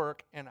Christ's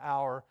work in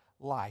our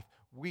life.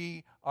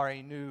 We are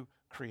a new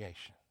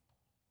creation.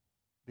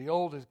 The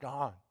old is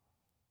gone.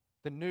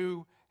 The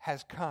new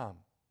has come.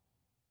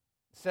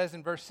 It says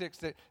in verse 6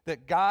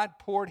 that God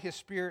poured his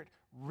Spirit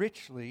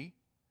richly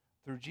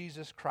through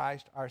Jesus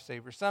Christ our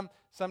Savior. Some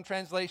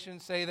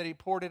translations say that he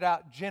poured it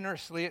out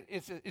generously.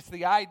 It's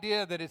the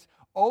idea that it's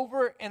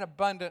over and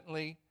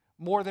abundantly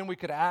more than we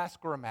could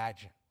ask or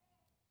imagine.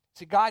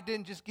 See, God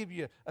didn't just give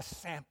you a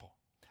sample,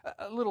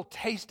 a little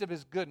taste of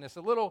his goodness,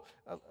 a little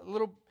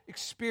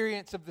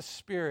experience of the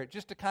Spirit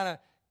just to kind of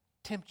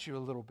tempt you a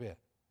little bit.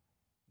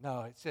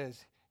 No, it says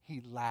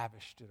he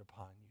lavished it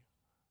upon you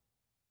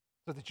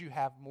so that you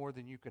have more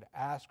than you could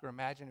ask or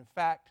imagine. In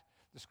fact,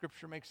 the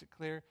Scripture makes it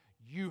clear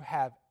you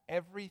have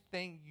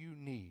everything you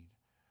need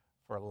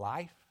for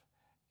life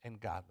and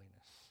godliness.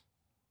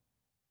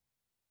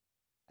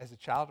 As a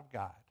child of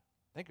God,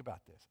 think about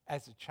this.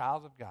 As a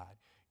child of God,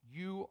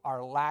 you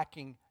are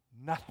lacking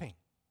nothing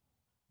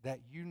that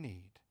you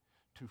need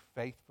to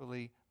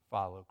faithfully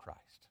follow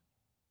Christ.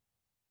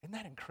 Isn't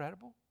that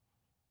incredible?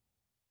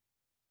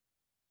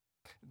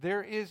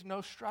 There is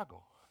no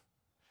struggle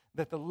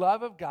that the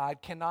love of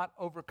God cannot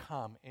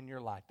overcome in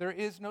your life. There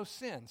is no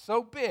sin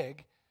so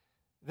big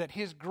that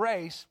his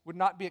grace would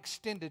not be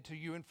extended to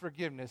you in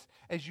forgiveness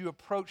as you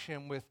approach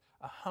him with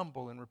a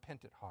humble and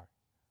repentant heart.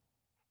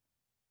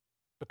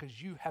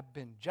 Because you have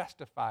been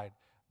justified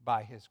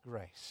by his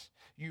grace.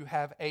 You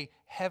have a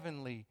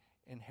heavenly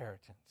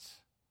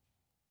inheritance.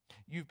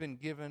 You've been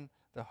given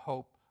the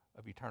hope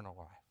of eternal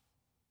life.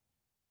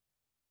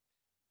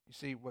 You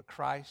see, what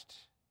Christ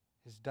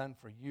has done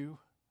for you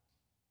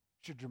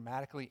should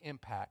dramatically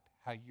impact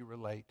how you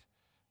relate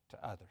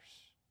to others,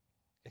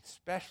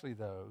 especially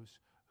those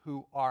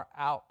who are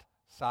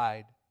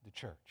outside the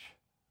church.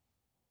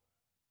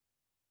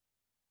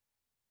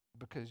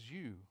 Because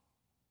you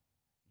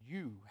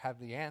have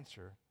the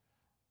answer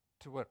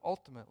to what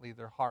ultimately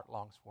their heart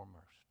longs for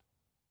most.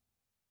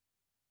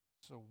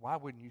 So why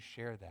wouldn't you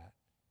share that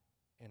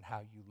in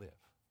how you live?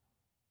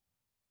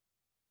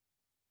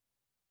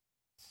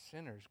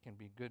 Sinners can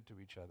be good to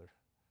each other,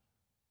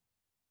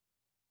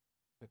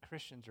 but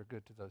Christians are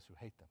good to those who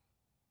hate them.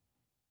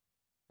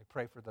 They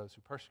pray for those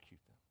who persecute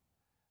them.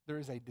 there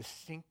is a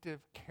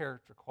distinctive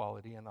character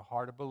quality in the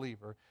heart of a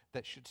believer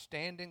that should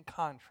stand in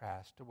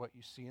contrast to what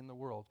you see in the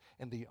world.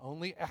 And the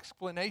only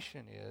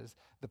explanation is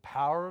the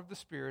power of the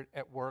Spirit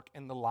at work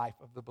in the life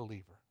of the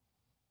believer.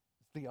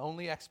 It's the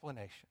only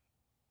explanation.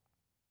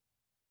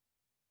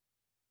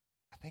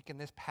 I think in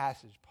this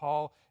passage,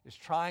 Paul is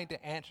trying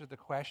to answer the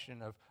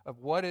question of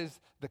what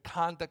is the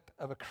conduct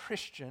of a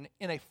Christian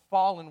in a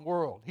fallen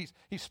world.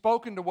 He's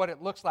spoken to what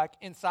it looks like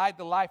inside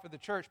the life of the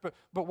church, but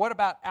what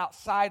about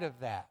outside of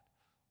that?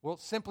 Well,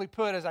 simply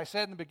put, as I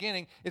said in the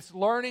beginning, it's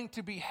learning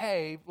to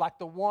behave like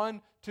the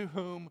one to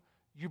whom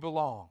you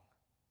belong,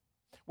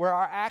 where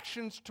our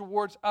actions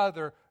towards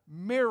others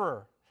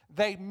mirror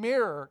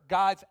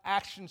God's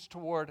actions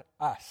toward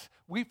us.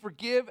 We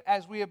forgive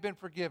as we have been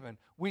forgiven.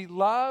 We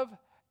love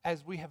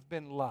as we have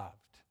been loved.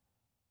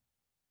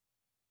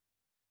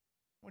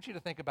 I want you to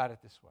think about it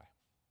this way.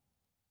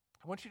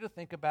 I want you to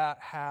think about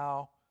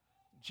how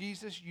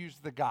Jesus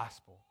used the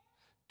gospel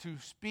to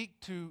speak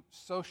to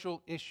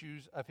social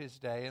issues of his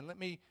day. And let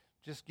me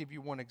just give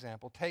you one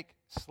example. Take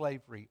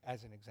slavery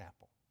as an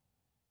example.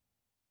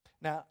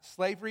 Now,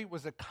 slavery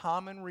was a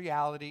common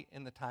reality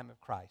in the time of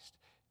Christ.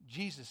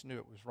 Jesus knew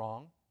it was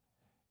wrong.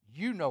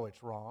 You know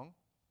it's wrong.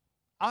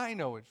 I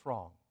know it's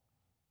wrong.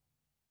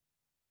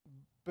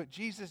 But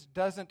Jesus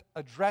doesn't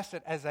address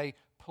it as a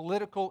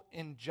political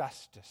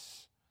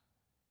injustice.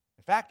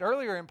 In fact,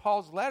 earlier in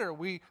Paul's letter,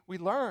 we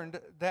learned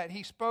that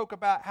he spoke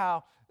about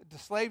how the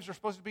slaves are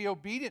supposed to be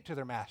obedient to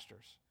their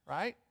masters,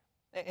 right?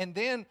 And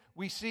then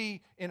we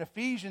see in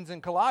Ephesians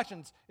and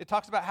Colossians, it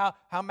talks about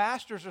how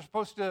masters are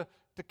supposed to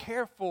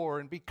care for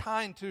and be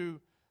kind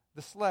to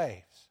the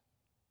slaves.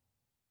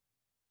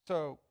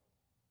 So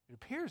it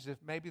appears as if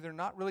maybe they're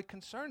not really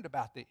concerned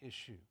about the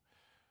issue.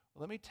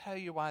 Well, let me tell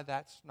you why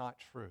that's not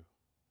true.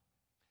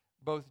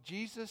 Both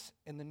Jesus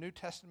and the New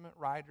Testament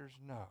writers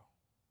know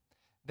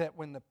that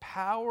when the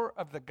power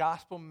of the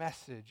gospel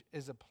message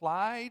is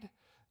applied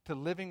to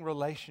living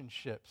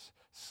relationships,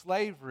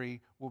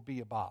 slavery will be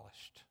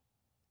abolished.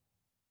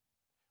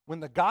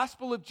 When the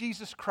gospel of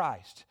Jesus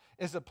Christ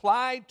is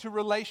applied to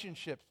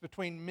relationships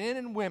between men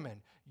and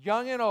women,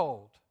 young and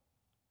old,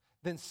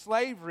 then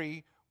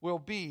slavery will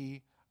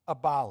be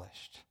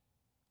abolished.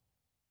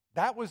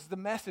 That was the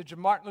message of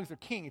Martin Luther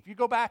King. If you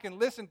go back and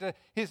listen to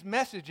his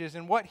messages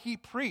and what he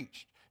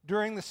preached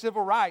during the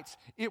civil rights,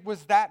 it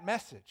was that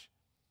message.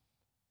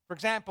 For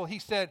example, he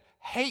said,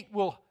 hate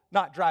will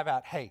not drive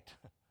out hate.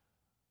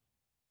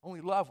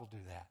 Only love will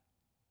do that.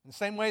 In the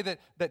same way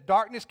that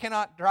darkness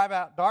cannot drive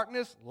out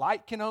darkness,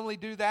 light can only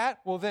do that,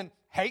 well then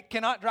hate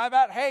cannot drive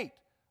out hate.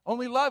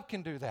 Only love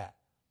can do that.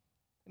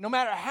 No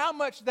matter how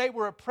much they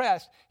were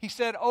oppressed, he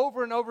said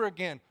over and over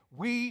again,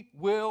 we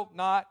will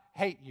not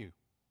hate you.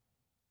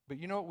 But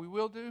you know what we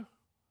will do?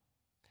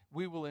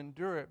 We will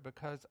endure it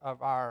because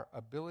of our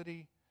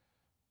ability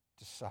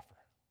to suffer.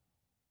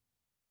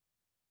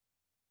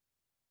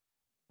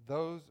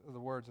 Those are the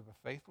words of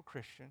a faithful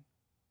Christian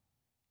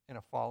in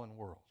a fallen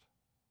world.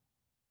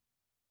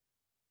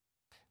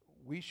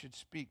 We should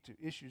speak to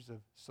issues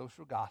of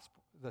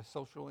the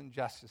social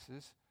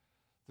injustices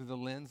through the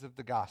lens of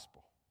the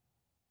gospel.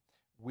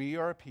 We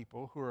are a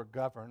people who are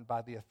governed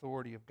by the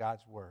authority of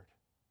God's word.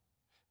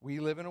 We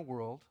live in a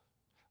world,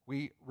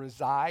 we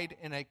reside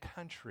in a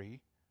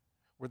country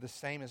where the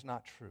same is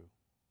not true.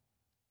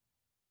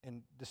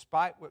 And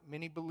despite what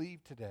many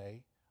believe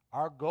today,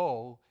 our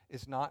goal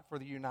is not for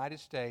the United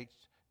States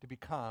to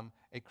become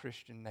a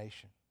Christian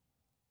nation.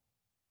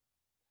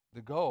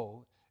 The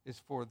goal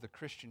is for the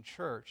Christian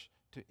church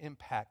to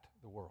impact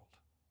the world.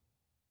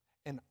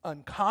 An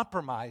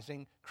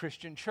uncompromising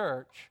Christian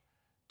church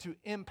to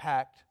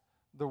impact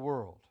the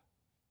world.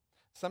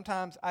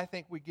 Sometimes I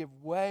think we give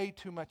way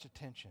too much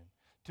attention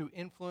to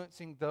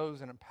influencing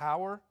those in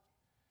power,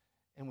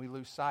 and we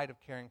lose sight of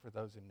caring for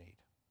those in need.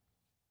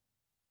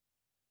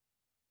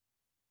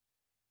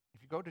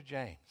 If you go to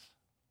James,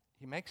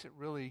 he makes it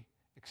really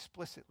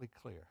explicitly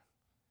clear.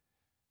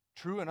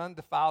 True and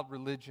undefiled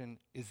religion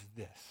is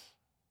this.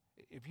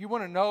 If you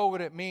want to know what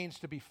it means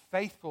to be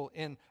faithful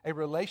in a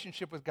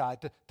relationship with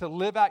God, to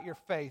live out your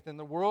faith in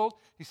the world,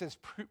 he says,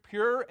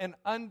 pure and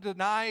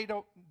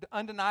undeniable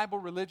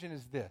religion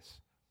is this: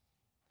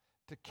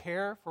 to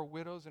care for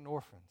widows and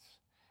orphans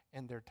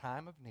in their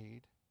time of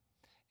need,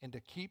 and to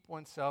keep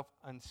oneself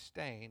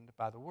unstained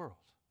by the world.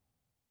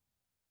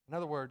 In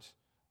other words,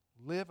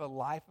 live a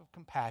life of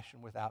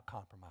compassion without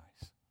compromise.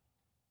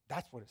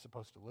 That's what it's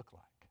supposed to look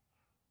like.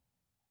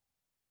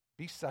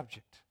 Be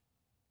subject.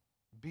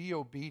 Be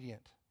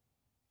obedient.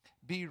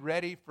 Be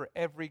ready for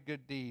every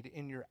good deed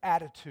in your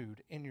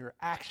attitude, in your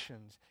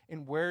actions,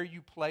 in where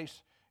you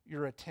place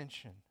your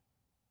attention.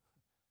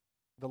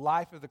 The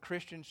life of the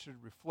Christian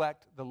should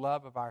reflect the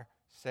love of our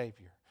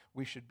Savior.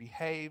 We should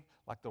behave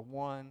like the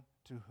one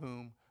to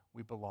whom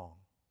we belong.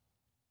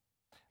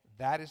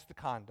 That is the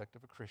conduct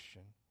of a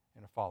Christian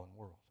in a fallen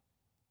world.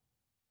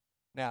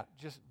 Now,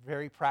 just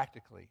very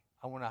practically,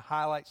 I want to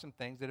highlight some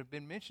things that have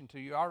been mentioned to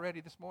you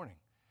already this morning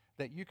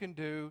that you can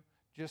do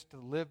just to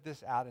live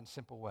this out in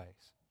simple ways.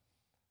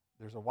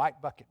 There's a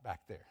white bucket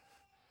back there.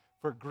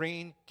 for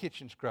green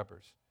kitchen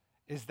scrubbers.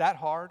 Is that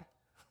hard?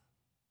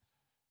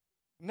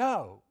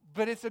 No,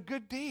 but it's a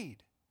good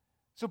deed.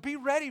 So be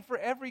ready for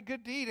every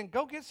good deed and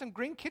go get some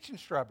green kitchen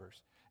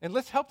scrubbers. And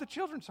let's help the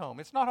children's home.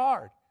 It's not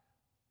hard.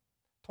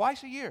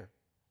 Twice a year,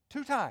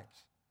 2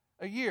 times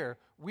a year,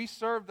 we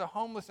serve the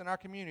homeless in our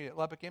community at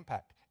Lubbock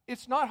Impact.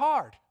 It's not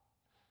hard.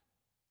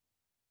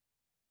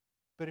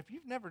 But if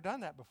you've never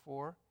done that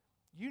before,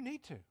 you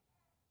need to.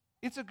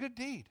 It's a good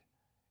deed.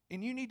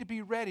 And you need to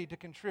be ready to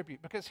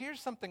contribute. Because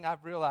here's something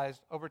I've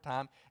realized over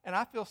time, and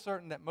I feel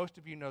certain that most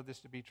of you know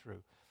this to be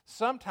true.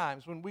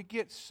 Sometimes when we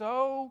get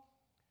so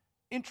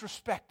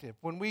introspective,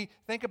 when we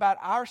think about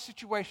our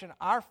situation,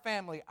 our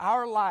family,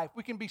 our life,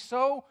 we can be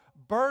so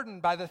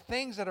burdened by the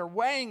things that are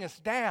weighing us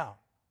down.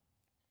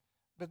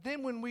 But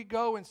then when we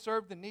go and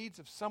serve the needs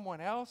of someone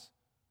else,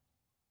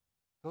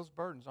 those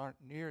burdens aren't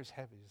near as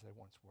heavy as they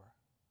once were.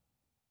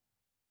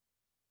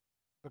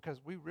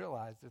 Because we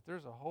realize that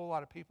there's a whole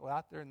lot of people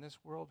out there in this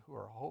world who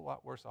are a whole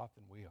lot worse off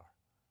than we are.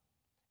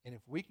 And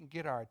if we can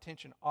get our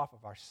attention off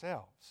of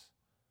ourselves,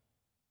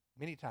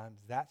 many times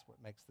that's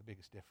what makes the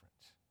biggest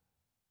difference.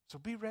 So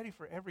be ready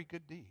for every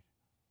good deed.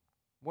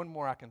 One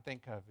more I can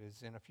think of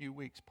is in a few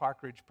weeks,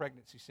 Park Ridge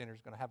Pregnancy Center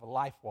is going to have a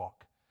life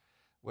walk.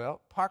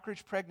 Well, Park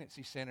Ridge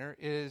Pregnancy Center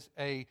is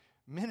a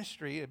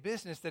ministry, a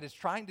business that is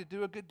trying to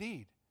do a good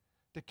deed,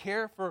 to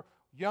care for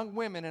young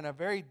women in a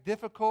very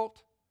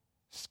difficult,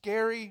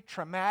 scary,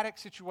 traumatic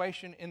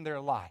situation in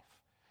their life.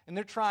 And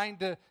they're trying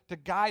to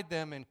guide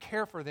them and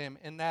care for them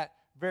in that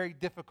very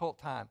difficult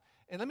time.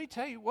 And let me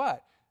tell you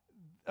what,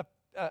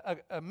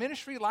 a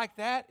ministry like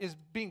that is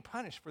being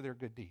punished for their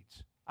good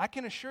deeds. I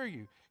can assure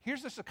you.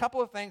 Here's just a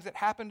couple of things that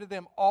happen to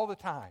them all the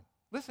time.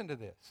 Listen to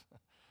this.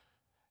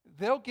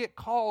 They'll get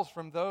calls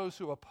from those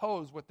who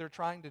oppose what they're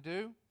trying to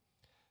do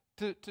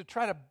to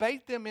try to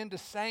bait them into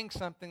saying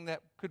something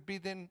that could be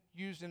then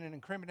used in an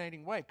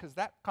incriminating way, because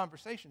that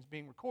conversation is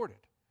being recorded,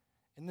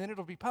 and then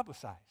it'll be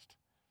publicized.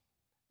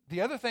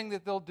 The other thing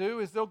that they'll do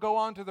is they'll go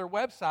onto their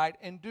website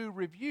and do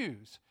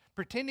reviews,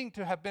 pretending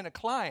to have been a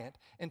client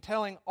and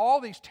telling all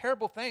these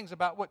terrible things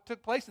about what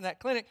took place in that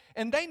clinic,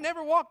 and they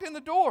never walked in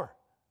the door.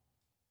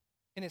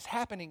 And it's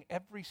happening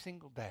every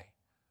single day.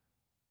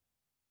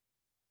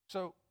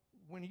 So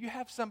when you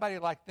have somebody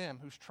like them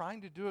who's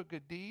trying to do a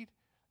good deed,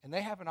 and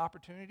they have an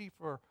opportunity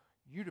for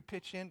you to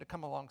pitch in to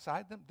come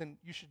alongside them, then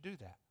you should do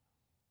that.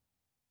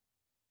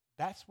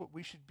 That's what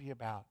we should be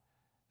about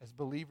as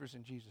believers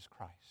in Jesus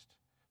Christ.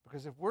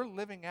 Because if we're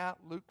living out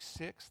Luke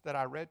 6 that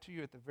I read to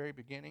you at the very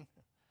beginning,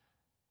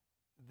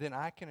 then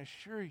I can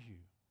assure you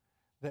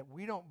that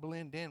we don't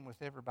blend in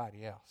with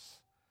everybody else,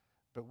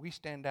 but we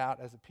stand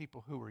out as a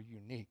people who are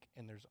unique,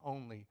 and there's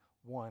only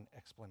one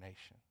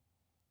explanation.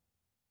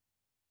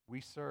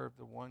 We serve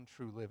the one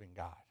true living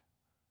God.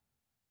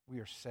 We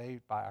are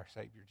saved by our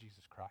Savior,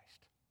 Jesus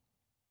Christ.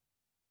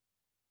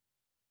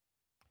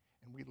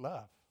 And we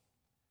love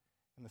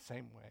in the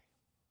same way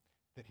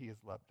that He has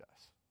loved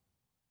us.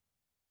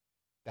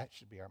 That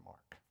should be our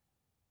mark.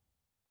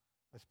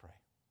 Let's pray.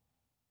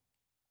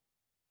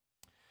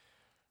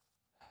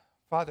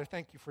 Father,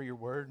 thank you for your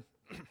word.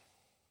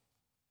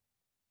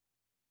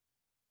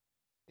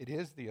 It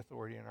is the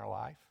authority in our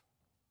life.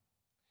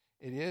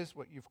 It is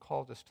what you've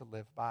called us to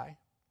live by.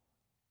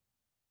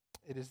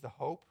 It is the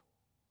hope.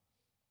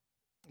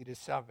 It is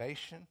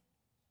salvation.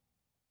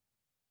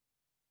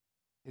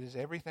 It is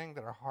everything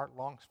that our heart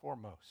longs for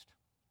most.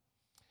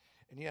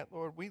 And yet,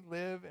 Lord, we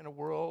live in a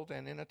world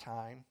and in a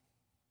time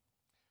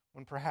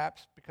when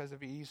perhaps because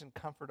of ease and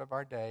comfort of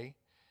our day,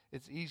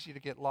 it's easy to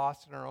get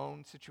lost in our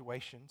own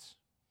situations,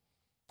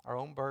 our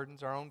own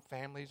burdens, our own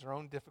families, our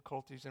own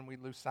difficulties, and we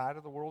lose sight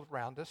of the world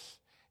around us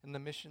and the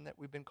mission that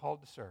we've been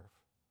called to serve.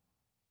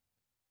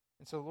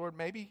 And so, Lord,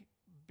 maybe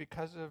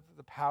because of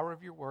the power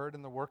of your word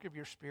and the work of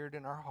your Spirit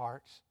in our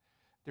hearts,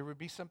 there would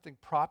be something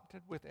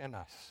prompted within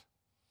us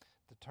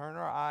to turn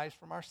our eyes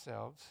from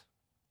ourselves,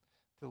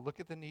 to look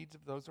at the needs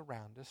of those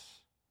around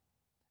us,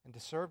 and to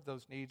serve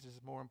those needs is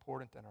more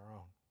important than our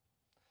own.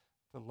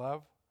 To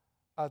love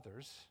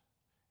others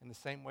in the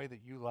same way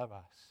that you love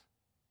us.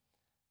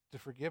 To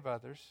forgive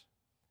others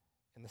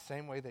in the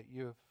same way that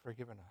you have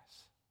forgiven us.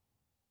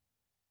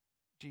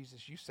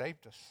 Jesus, you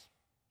saved us.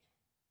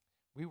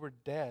 We were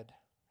dead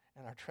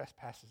in our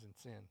trespasses and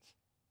sins.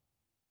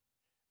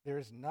 There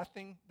is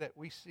nothing that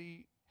we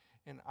see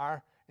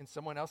in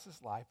someone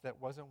else's life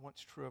that wasn't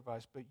once true of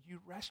us, but you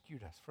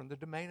rescued us from the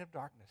domain of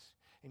darkness,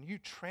 and you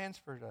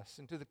transferred us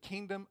into the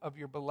kingdom of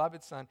your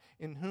beloved Son,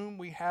 in whom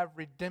we have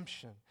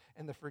redemption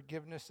and the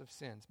forgiveness of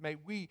sins. May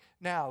we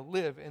now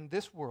live in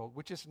this world,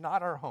 which is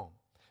not our home,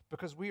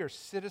 because we are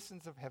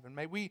citizens of heaven.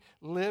 May we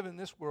live in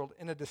this world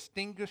in a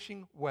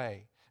distinguishing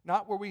way,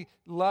 not where we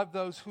love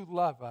those who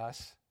love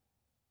us,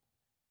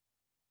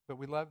 but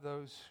we love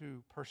those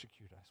who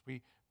persecute us.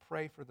 We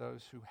pray for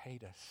those who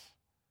hate us.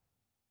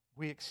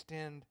 We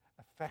extend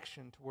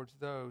affection towards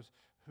those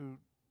who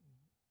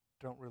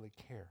don't really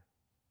care.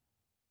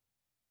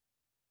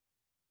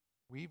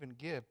 We even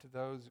give to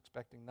those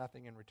expecting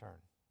nothing in return.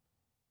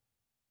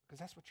 Because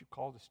that's what you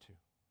called us to.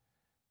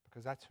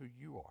 Because that's who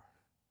you are.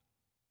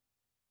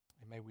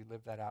 And may we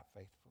live that out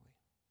faithfully.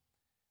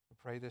 We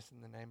pray this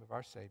in the name of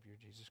our Savior,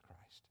 Jesus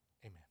Christ.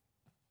 Amen.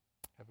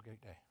 Have a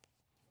great day.